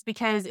experience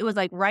because it was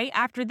right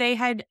after they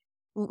had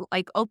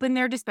opened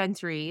their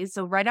dispensaries.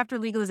 So right after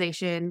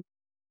legalization,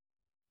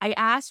 I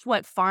asked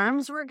what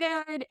farms were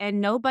good and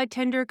no bud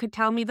tender could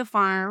tell me the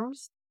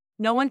farms.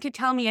 No one could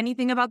tell me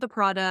anything about the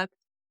product.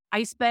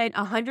 I spent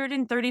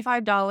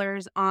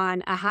 $135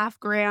 on a 0.5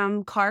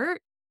 gram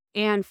cart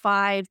and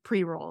 5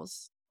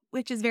 pre-rolls,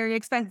 which is very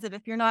expensive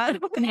if you're not.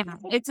 Yeah,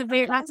 that's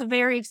a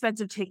very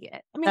expensive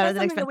ticket. I mean, that's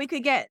something that we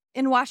could get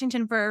in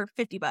Washington for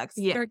 $50,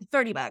 or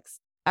 $30.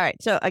 All right.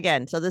 So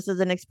again, this is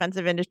an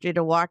expensive industry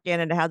to walk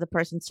in and to have the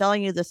person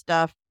selling you the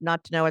stuff,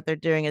 not to know what they're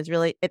doing is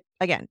really,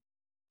 again,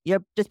 your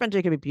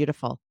dispensary could be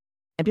beautiful.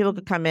 And people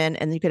could come in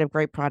and you could have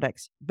great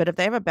products. But if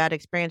they have a bad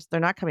experience, they're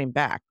not coming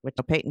back, which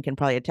Payton can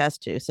probably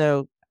attest to.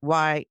 So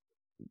why?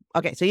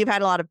 Okay, so you've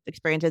had a lot of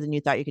experiences and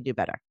you thought you could do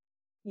better.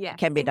 Yeah. It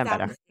can be done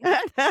better.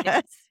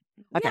 Yes.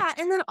 Okay. Yeah.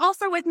 And then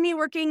also with me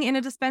working in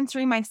a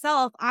dispensary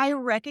myself, I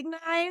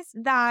recognized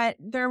that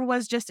there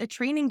was just a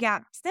training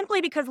gap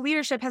simply because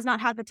leadership has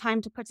not had the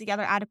time to put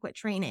together adequate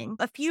training.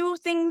 A few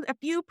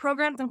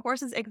programs and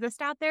courses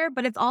exist out there,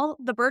 but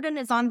the burden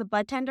is on the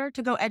bud tender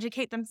to go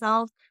educate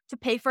themselves, to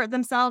pay for it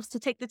themselves, to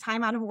take the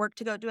time out of work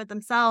to go do it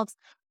themselves.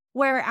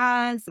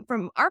 Whereas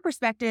from our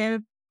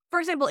perspective, for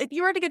example, if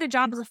you were to get a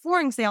job as a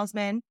flooring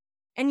salesman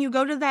and you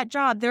go to that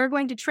job, they're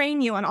going to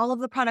train you on all of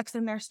the products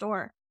in their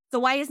store. So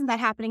why isn't that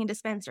happening in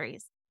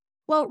dispensaries?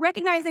 Well,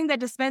 recognizing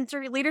that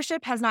dispensary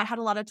leadership has not had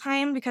a lot of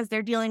time because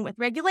they're dealing with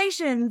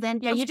regulations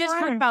and you just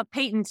heard about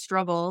Payton's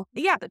struggle.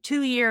 Yeah, the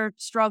 2-year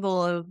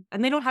struggle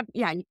and they don't have.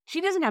 Yeah, she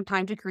doesn't have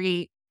time to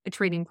create a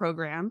training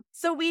program.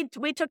 So we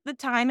took the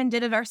time and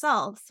did it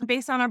ourselves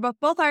based on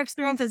both our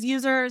experience as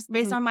users,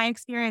 based on my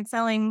experience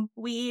selling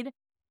weed,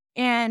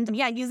 and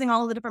using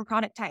all of the different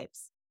product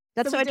types.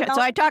 That's so interesting.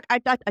 So I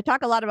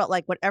talk a lot about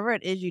like whatever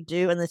it is you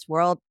do in this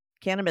world.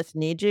 Cannabis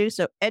needs you.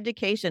 So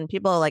education,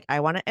 people are like, I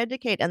want to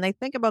educate, and they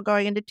think about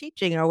going into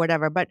teaching or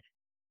whatever, but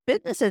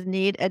businesses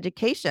need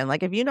education.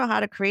 Like if you know how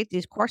to create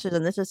these courses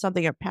and this is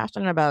something you're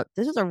passionate about,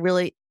 I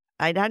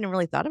hadn't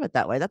really thought of it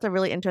that way. That's a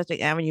really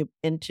interesting avenue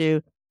into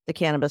the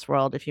cannabis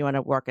world if you want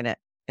to work in it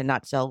and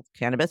not sell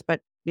cannabis,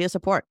 but be a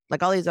support,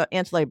 like all these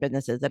ancillary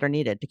businesses that are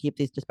needed to keep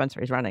these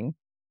dispensaries running.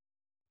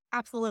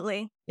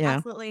 Absolutely. Yeah.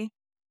 Absolutely.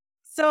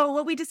 So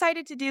what we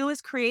decided to do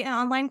is create an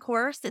online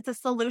course. It's a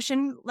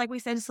solution, like we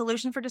said, a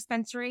solution for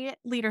dispensary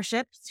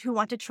leaderships who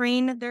want to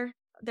train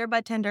their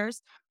bud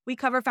tenders. We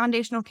cover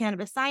foundational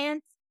cannabis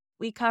science.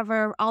 We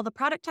cover all the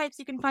product types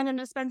you can find in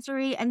a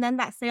dispensary, and then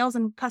that sales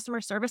and customer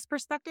service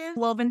perspective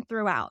woven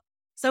throughout.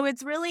 So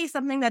it's really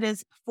something that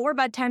is for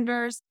bud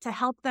tenders to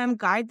help them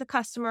guide the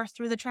customer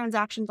through the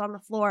transactions on the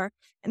floor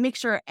and make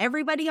sure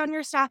everybody on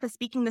your staff is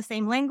speaking the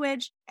same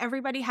language.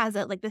 Everybody has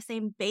the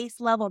same base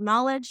level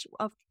knowledge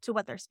to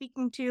what they're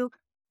speaking to.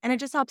 And it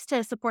just helps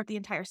to support the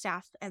entire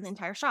staff and the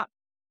entire shop.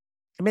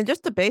 I mean,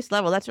 just the base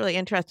level, that's really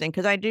interesting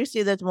because I do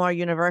see there's more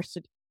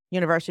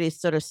universities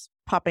sort of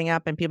popping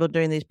up and people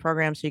doing these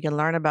programs so you can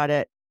learn about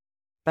it.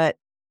 But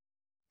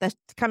that's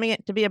coming in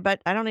to be a bud.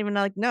 I don't even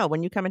know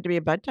when you come in to be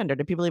a bud tender,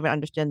 do people even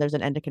understand there's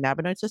an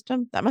endocannabinoid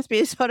system? That must be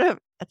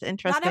that's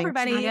interesting. Not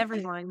everybody. Not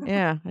everyone.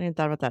 Yeah, I didn't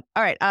thought about that.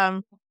 All right.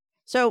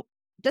 So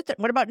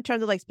what about in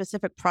terms of like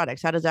specific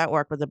products? How does that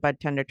work with the bud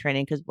tender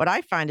training? Because what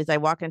I find is I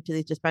walk into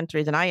these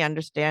dispensaries and I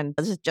understand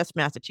this is just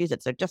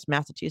Massachusetts. They're just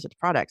Massachusetts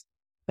products,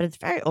 but it's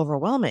very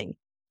overwhelming.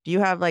 Do you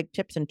have like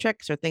tips and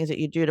tricks or things that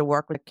you do to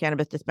work with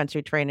cannabis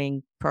dispensary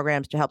training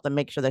programs to help them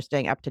make sure they're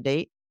staying up to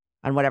date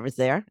on whatever's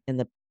there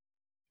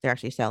they're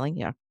actually selling?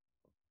 Yeah.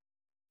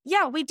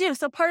 Yeah, we do.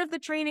 So part of the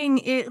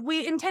training,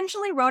 we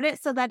intentionally wrote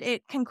it so that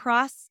it can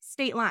cross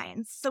state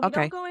lines. So we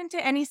don't go into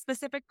any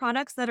specific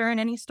products that are in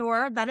any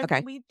store.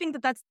 We think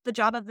that that's the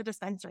job of the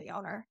dispensary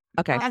owner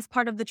as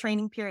part of the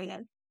training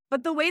period.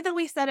 But the way that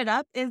we set it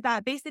up is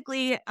that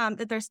basically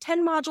that there's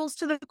 10 modules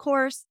to the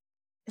course.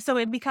 So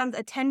it becomes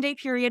a 10-day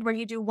period where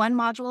you do one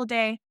module a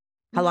day.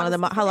 How long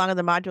are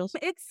the modules?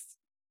 It's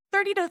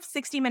 30 to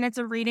 60 minutes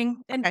of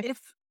reading. And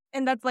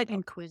And that's like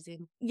and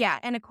quizzing. Yeah,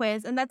 and a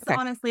quiz. And that's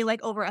honestly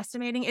like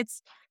overestimating.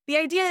 The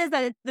idea is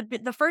that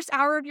the first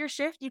hour of your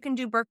shift, you can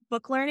do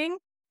book learning.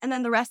 And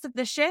then the rest of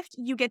the shift,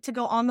 you get to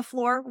go on the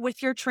floor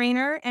with your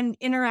trainer and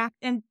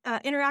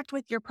interact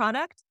with your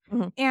product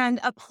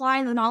and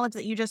apply the knowledge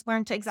that you just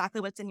learned to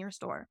exactly what's in your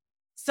store.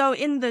 So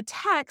in the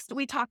text,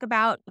 we talk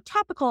about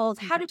topicals.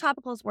 How do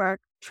topicals work?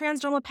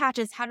 Transdermal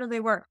patches, how do they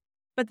work?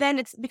 But then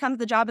it becomes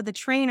the job of the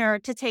trainer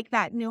to take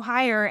that new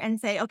hire and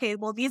say, okay,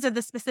 well, these are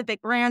the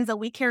specific brands that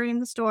we carry in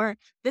the store.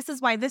 This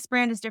is why this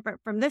brand is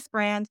different from this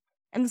brand.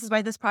 And this is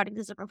why this product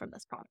is different from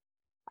this product.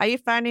 Are you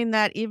finding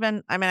that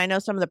I know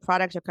some of the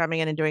products are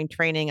coming in and doing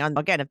training on,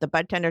 again, if the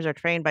bud tenders are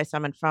trained by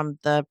someone from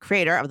the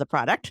creator of the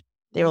product,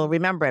 they will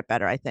remember it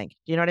better, I think.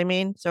 Do you know what I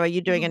mean? So are you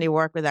doing any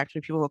work with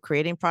actually people who are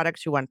creating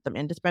products who want them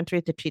in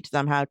dispensaries to teach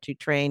them how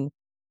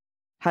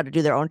to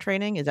do their own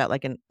training? Is that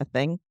like a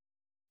thing?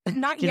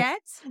 Not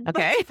yet.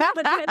 Okay.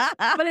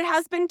 but it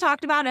has been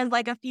talked about as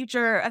like a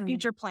future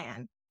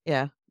plan.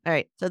 Yeah. All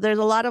right. So there's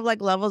a lot of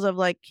like levels of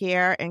like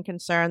care and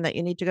concern that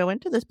you need to go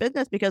into this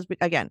business because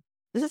again,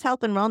 this is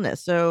health and wellness.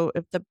 So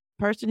if the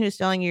person who's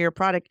selling you your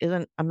product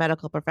isn't a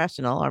medical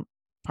professional or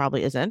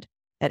probably isn't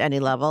at any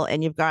level,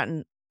 and you've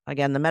gotten,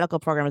 again, the medical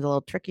program is a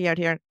little tricky out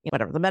here,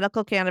 whatever, the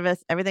medical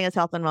cannabis, everything is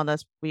health and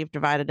wellness. We've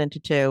divided into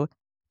two,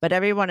 but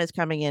everyone is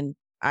coming in,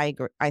 I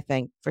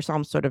think, for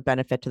some sort of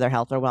benefit to their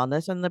health or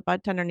wellness. And the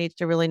bud tender needs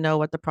to really know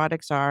what the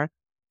products are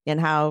and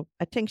how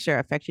a tincture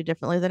affects you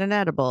differently than an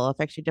edible,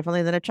 affects you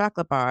differently than a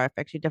chocolate bar,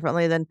 affects you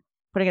differently than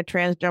putting a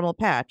transdermal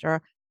patch,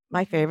 or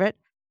my favorite,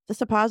 the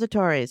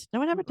suppositories. No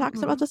one ever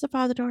talks about the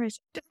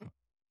suppositories.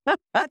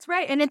 That's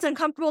right. And it's an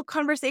uncomfortable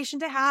conversation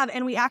to have.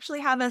 And we actually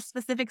have a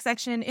specific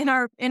section in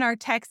our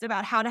text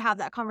about how to have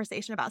that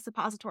conversation about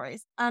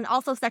suppositories and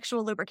also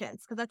sexual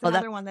lubricants, because that's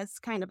another one that's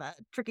kind of a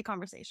tricky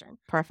conversation.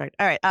 Perfect.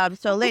 All right.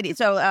 So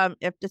ladies,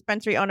 if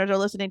dispensary owners are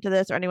listening to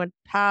this or anyone,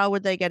 how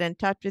would they get in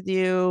touch with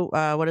you?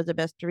 What is the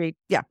best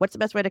what's the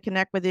best way to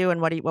connect with you, and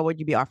what would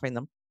you be offering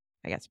them,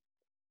 I guess?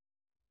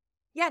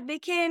 Yeah, they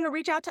can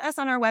reach out to us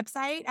on our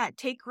website at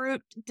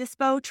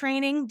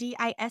takerootdispotraining,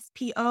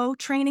 DISPO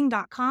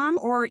training.com,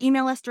 or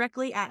email us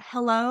directly at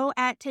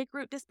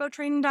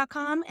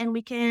hello@takerootdispotraining.com, and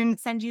we can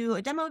send you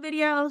a demo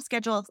video,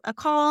 schedule a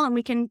call, and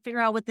we can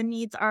figure out what the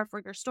needs are for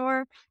your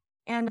store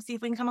and see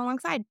if we can come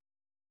alongside.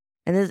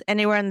 And this is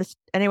anywhere in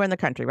the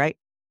country, right?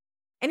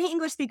 Any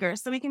English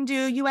speakers. So we can do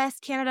US,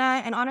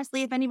 Canada, and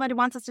honestly, if anybody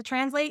wants us to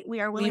translate, we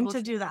are willing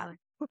to do that.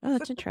 Oh,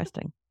 that's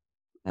interesting.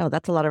 Oh,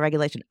 that's a lot of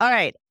regulation. All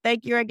right.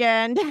 Thank you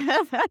again.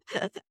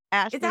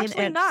 Ashley, it's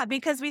actually not,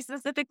 because we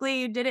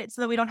specifically did it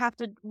so that we don't have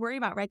to worry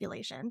about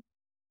regulation.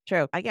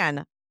 True.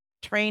 Again,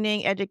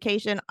 training,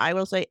 education. I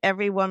will say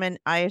every woman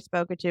I have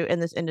spoken to in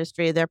this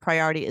industry, their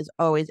priority is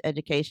always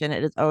education.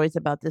 It is always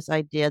about this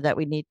idea that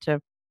we need to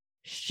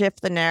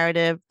shift the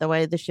narrative. The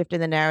way the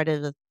shifting the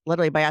narrative is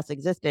literally by us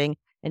existing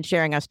and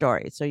sharing our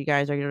stories. So you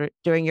guys are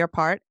doing your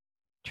part.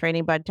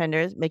 Training bud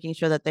tenders, making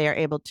sure that they are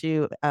able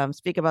to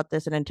speak about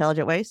this in an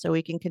intelligent way so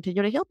we can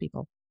continue to heal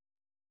people.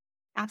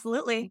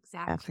 Absolutely.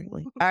 Exactly.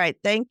 Absolutely. All right.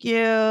 Thank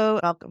you.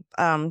 Welcome.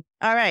 All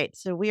right.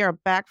 So we are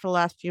back for the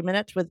last few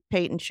minutes with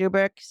Payton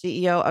Shubrick,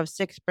 CEO of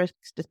Shubrick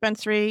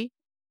Dispensary.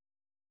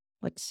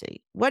 Let's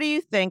see. What do you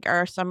think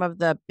are some of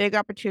the big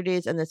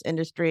opportunities in this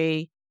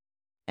industry?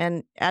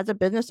 And as a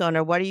business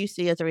owner, what do you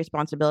see as the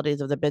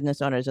responsibilities of the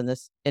business owners in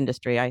this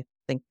industry? I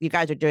think you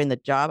guys are doing the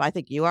job. I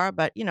think you are,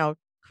 but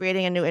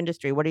creating a new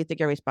industry, what do you think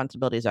your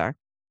responsibilities are?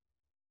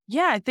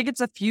 Yeah, I think it's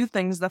a few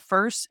things. The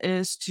first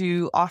is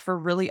to offer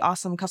really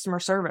awesome customer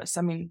service.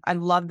 I mean, I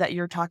love that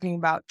you're talking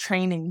about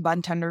training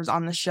bud tenders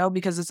on the show,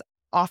 because it's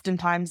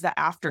oftentimes the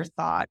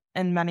afterthought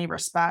in many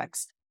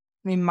respects.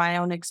 I mean, my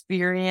own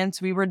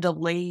experience, we were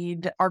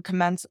delayed our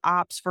commence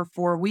ops for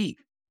 4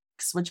 weeks,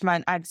 which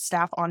meant I had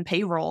staff on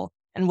payroll.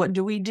 And what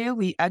do?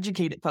 We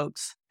educated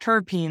folks,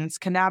 terpenes,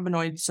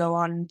 cannabinoids, so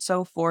on and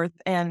so forth.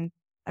 And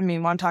I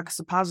mean, want to talk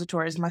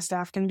suppositories, my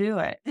staff can do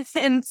it.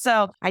 And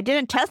so I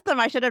didn't test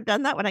them. I should have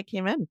done that when I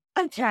came in.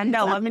 Yeah,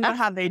 no, let me know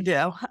how they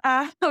do.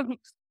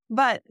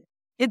 But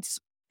it's,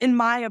 in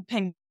my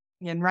opinion,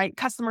 right,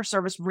 customer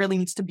service really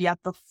needs to be at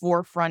the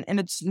forefront. And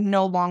it's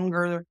no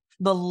longer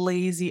the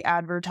lazy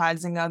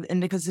advertising of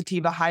indica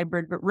sativa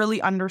hybrid, but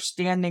really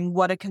understanding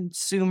what a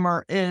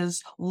consumer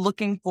is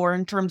looking for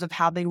in terms of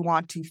how they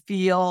want to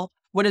feel,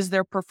 what is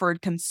their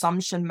preferred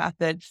consumption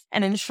method,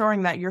 and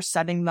ensuring that you're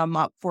setting them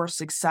up for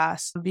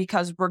success.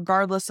 Because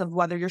regardless of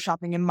whether you're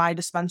shopping in my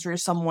dispensary or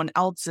someone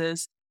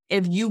else's,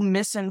 if you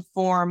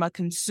misinform a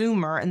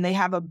consumer and they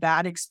have a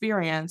bad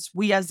experience,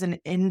 we as an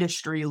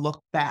industry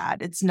look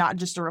bad. It's not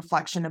just a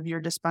reflection of your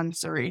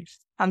dispensary.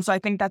 So I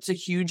think that's a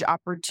huge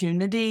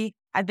opportunity.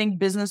 I think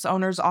business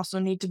owners also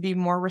need to be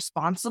more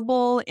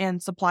responsible in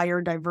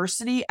supplier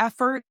diversity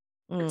efforts.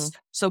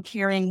 So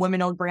carrying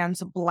women-owned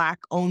brands,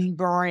 Black-owned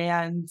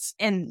brands,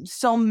 and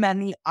so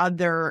many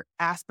other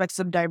aspects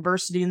of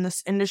diversity in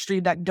this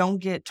industry that don't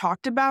get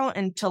talked about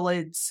until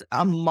it's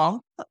a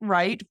month,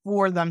 right,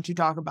 for them to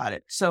talk about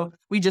it. So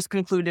we just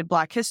concluded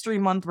Black History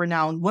Month. We're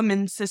now in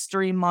Women's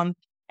History Month.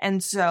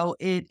 And so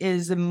it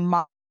is, in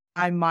my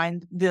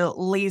mind, the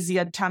lazy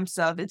attempts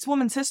of, it's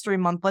Women's History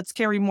Month, let's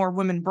carry more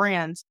women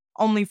brands,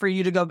 only for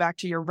you to go back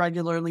to your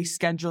regularly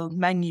scheduled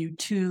menu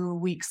 2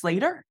 weeks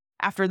later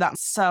after that.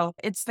 So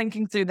it's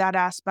thinking through that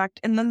aspect.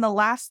 And then the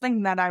last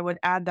thing that I would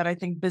add that I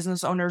think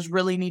business owners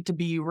really need to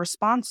be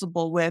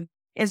responsible with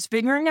is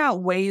figuring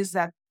out ways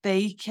that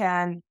they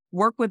can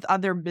work with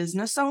other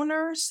business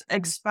owners,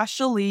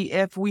 especially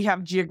if we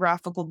have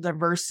geographical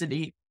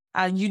diversity.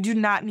 You do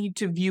not need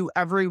to view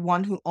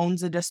everyone who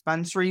owns a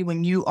dispensary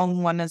when you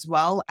own one as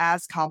well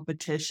as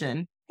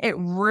competition. It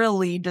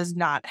really does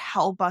not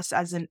help us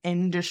as an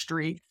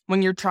industry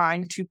when you're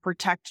trying to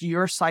protect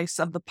your slice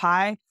of the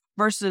pie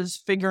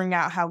versus figuring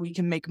out how we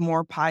can make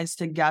more pies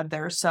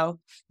together. So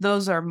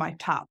those are my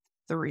top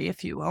 3,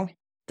 if you will.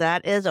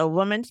 That is a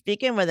woman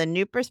speaking with a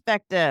new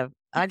perspective.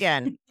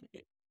 Again,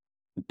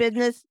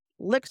 business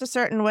looks a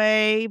certain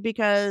way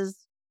because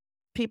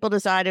people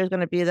decide it was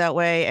going to be that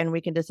way, and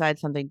we can decide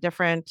something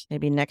different.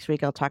 Maybe next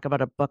week I'll talk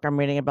about a book I'm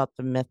reading about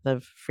the myth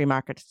of free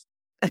market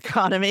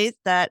economies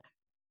that,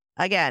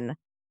 again,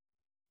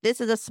 this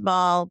is a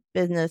small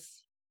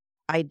business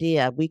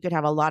idea. We could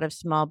have a lot of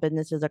small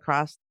businesses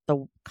across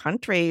the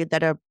country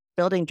that are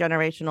building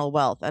generational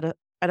wealth at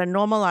a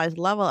normalized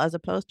level, as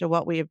opposed to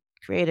what we've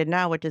created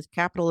now, which is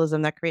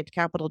capitalism that creates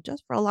capital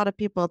just for a lot of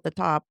people at the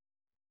top.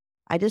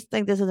 I just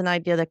think this is an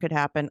idea that could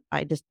happen.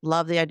 I just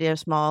love the idea of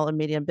small and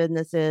medium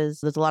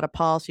businesses. There's a lot of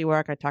policy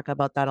work. I talk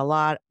about that a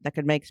lot that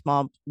could make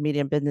small,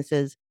 medium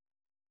businesses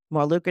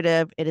more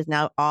lucrative. It is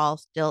now all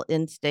still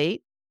in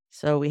state.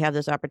 So we have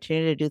this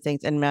opportunity to do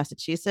things in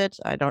Massachusetts.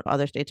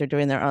 Other states are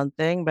doing their own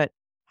thing, but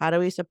How do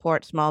we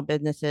support small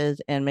businesses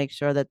and make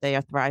sure that they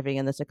are thriving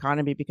in this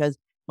economy? Because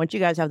once you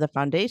guys have the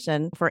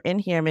foundation, if we're in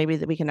here, maybe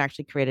that we can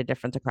actually create a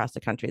difference across the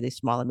country, these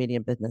small and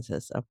medium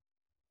businesses. So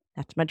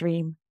that's my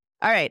dream.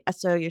 All right.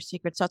 So your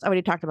secret sauce. I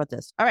already talked about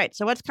this. All right.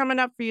 So what's coming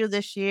up for you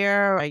this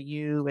year? Are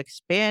you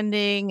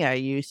expanding? Are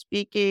you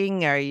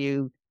speaking? Are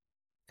you,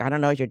 I don't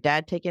know, is your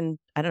dad taking,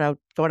 I don't know,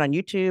 going on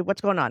YouTube?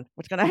 What's going on?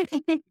 What's going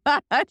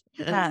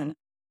on?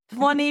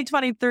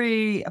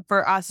 2023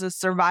 for us is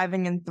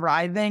surviving and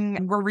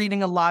thriving. We're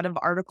reading a lot of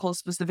articles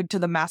specific to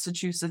the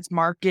Massachusetts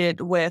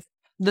market, with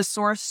The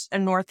Source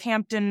in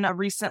Northampton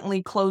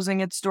recently closing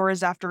its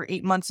doors after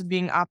 8 months of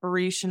being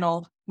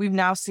operational. We've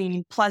now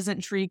seen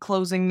Pleasantry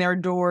closing their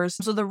doors.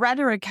 So the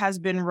rhetoric has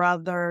been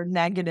rather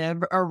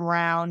negative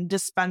around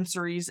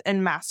dispensaries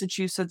in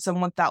Massachusetts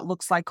and what that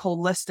looks like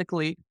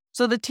holistically.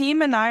 So the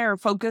team and I are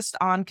focused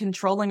on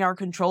controlling our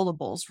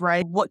controllables,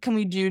 right? What can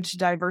we do to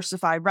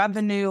diversify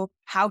revenue?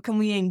 How can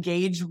we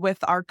engage with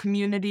our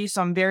community?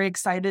 So I'm very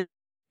excited.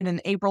 In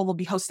April, we'll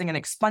be hosting an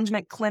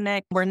expungement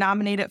clinic. We're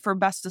nominated for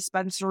Best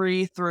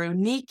Dispensary through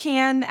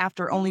NECAN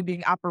after only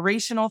being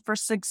operational for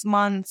 6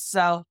 months.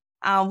 So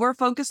we're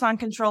focused on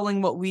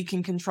controlling what we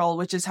can control,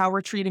 which is how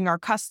we're treating our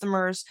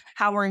customers,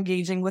 how we're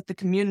engaging with the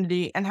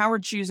community, and how we're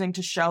choosing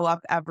to show up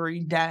every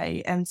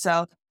day. And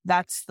so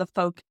that's the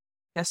focus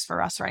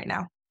for us right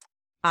now.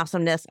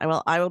 Awesomeness.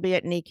 I will be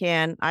at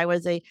NECAN. I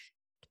was a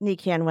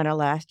NECAN winner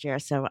last year,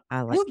 so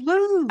I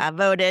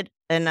voted,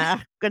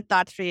 and good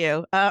thoughts for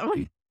you.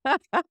 I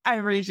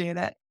appreciate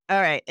it.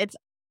 All right. It's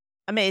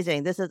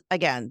amazing.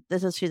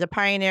 She's a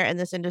pioneer in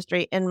this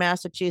industry in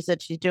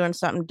Massachusetts. She's doing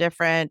something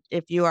different.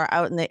 If you are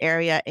out in the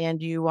area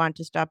and you want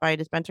to stop by a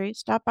dispensary,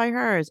 stop by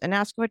hers and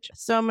ask which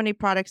so many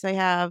products they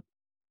have.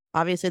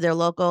 Obviously, they're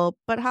local,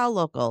 but how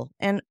local?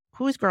 And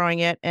who's growing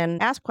it?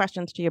 And ask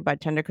questions to your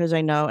bud tender, because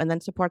I know, and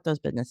then support those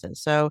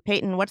businesses. So,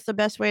 Payton, what's the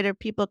best way to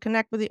people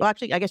connect with you? Well,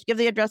 actually, I guess give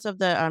the address of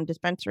the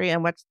dispensary,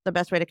 and what's the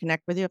best way to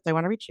connect with you if they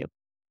want to reach you?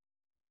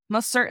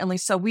 Most certainly.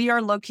 So we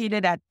are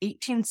located at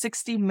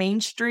 1860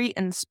 Main Street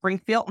in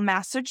Springfield,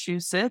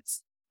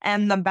 Massachusetts.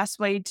 And the best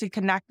way to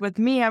connect with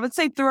me, I would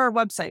say through our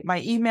website.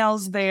 My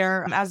email's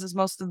there, as is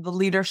most of the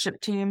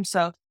leadership team.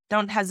 So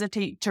don't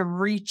hesitate to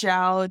reach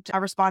out. I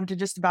respond to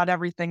just about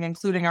everything,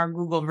 including our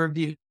Google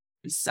reviews.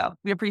 So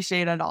we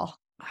appreciate it all.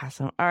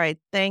 Awesome. All right.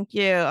 Thank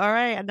you. All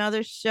right.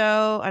 Another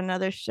show.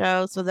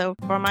 So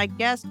for my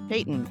guest,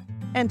 Payton,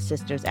 and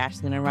sisters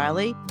Ashlyn and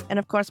Riley, and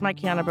of course my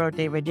Canna bro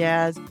David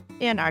Yaz,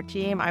 and our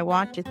team, I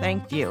want to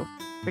thank you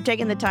for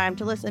taking the time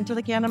to listen to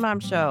the Canna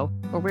Mom Show,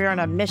 where we're on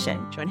a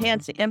mission to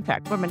enhance the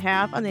impact women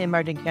have on the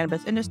emerging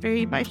cannabis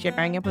industry by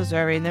sharing and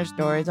preserving their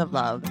stories of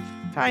love,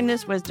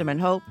 kindness, wisdom,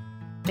 and hope.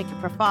 Thank you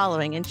for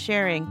following and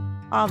sharing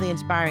all the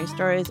inspiring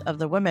stories of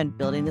the women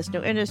building this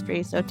new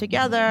industry, so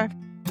together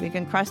we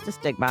can crush the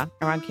stigma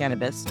around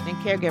cannabis and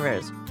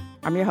caregivers.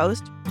 I'm your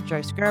host,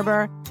 Joyce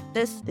Gerber.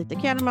 This is the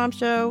Canna Mom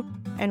Show,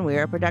 and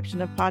we're a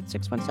production of Pod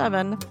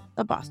 617,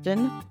 the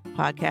Boston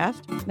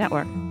Podcast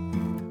Network.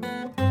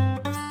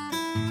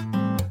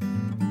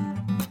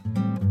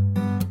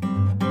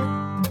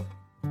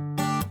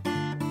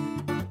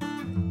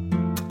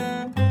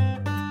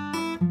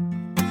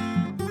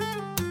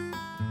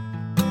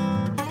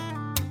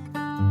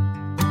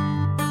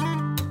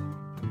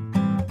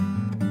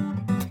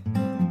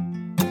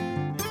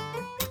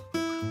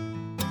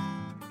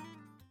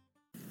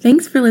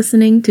 Thanks for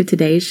listening to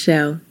today's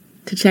show.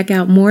 To check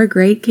out more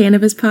great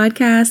cannabis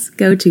podcasts,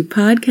 go to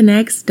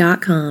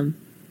podconnects.com.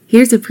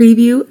 Here's a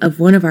preview of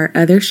one of our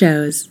other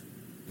shows.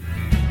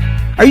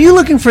 Are you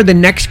looking for the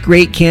next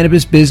great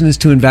cannabis business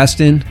to invest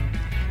in?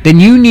 Then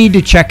you need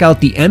to check out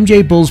the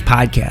MJ Bulls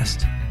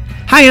podcast.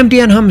 Hi, I'm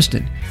Dan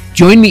Humiston.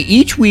 Join me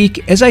each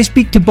week as I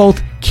speak to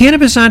both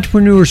cannabis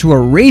entrepreneurs who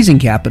are raising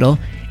capital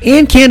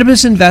and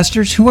cannabis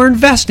investors who are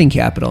investing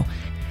capital.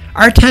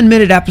 Our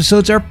 10-minute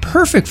episodes are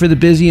perfect for the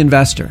busy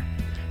investor.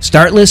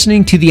 Start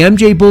listening to the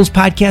MJ Bulls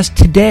podcast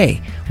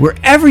today,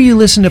 wherever you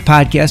listen to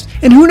podcasts,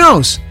 and who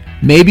knows,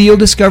 maybe you'll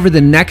discover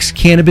the next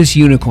cannabis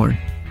unicorn.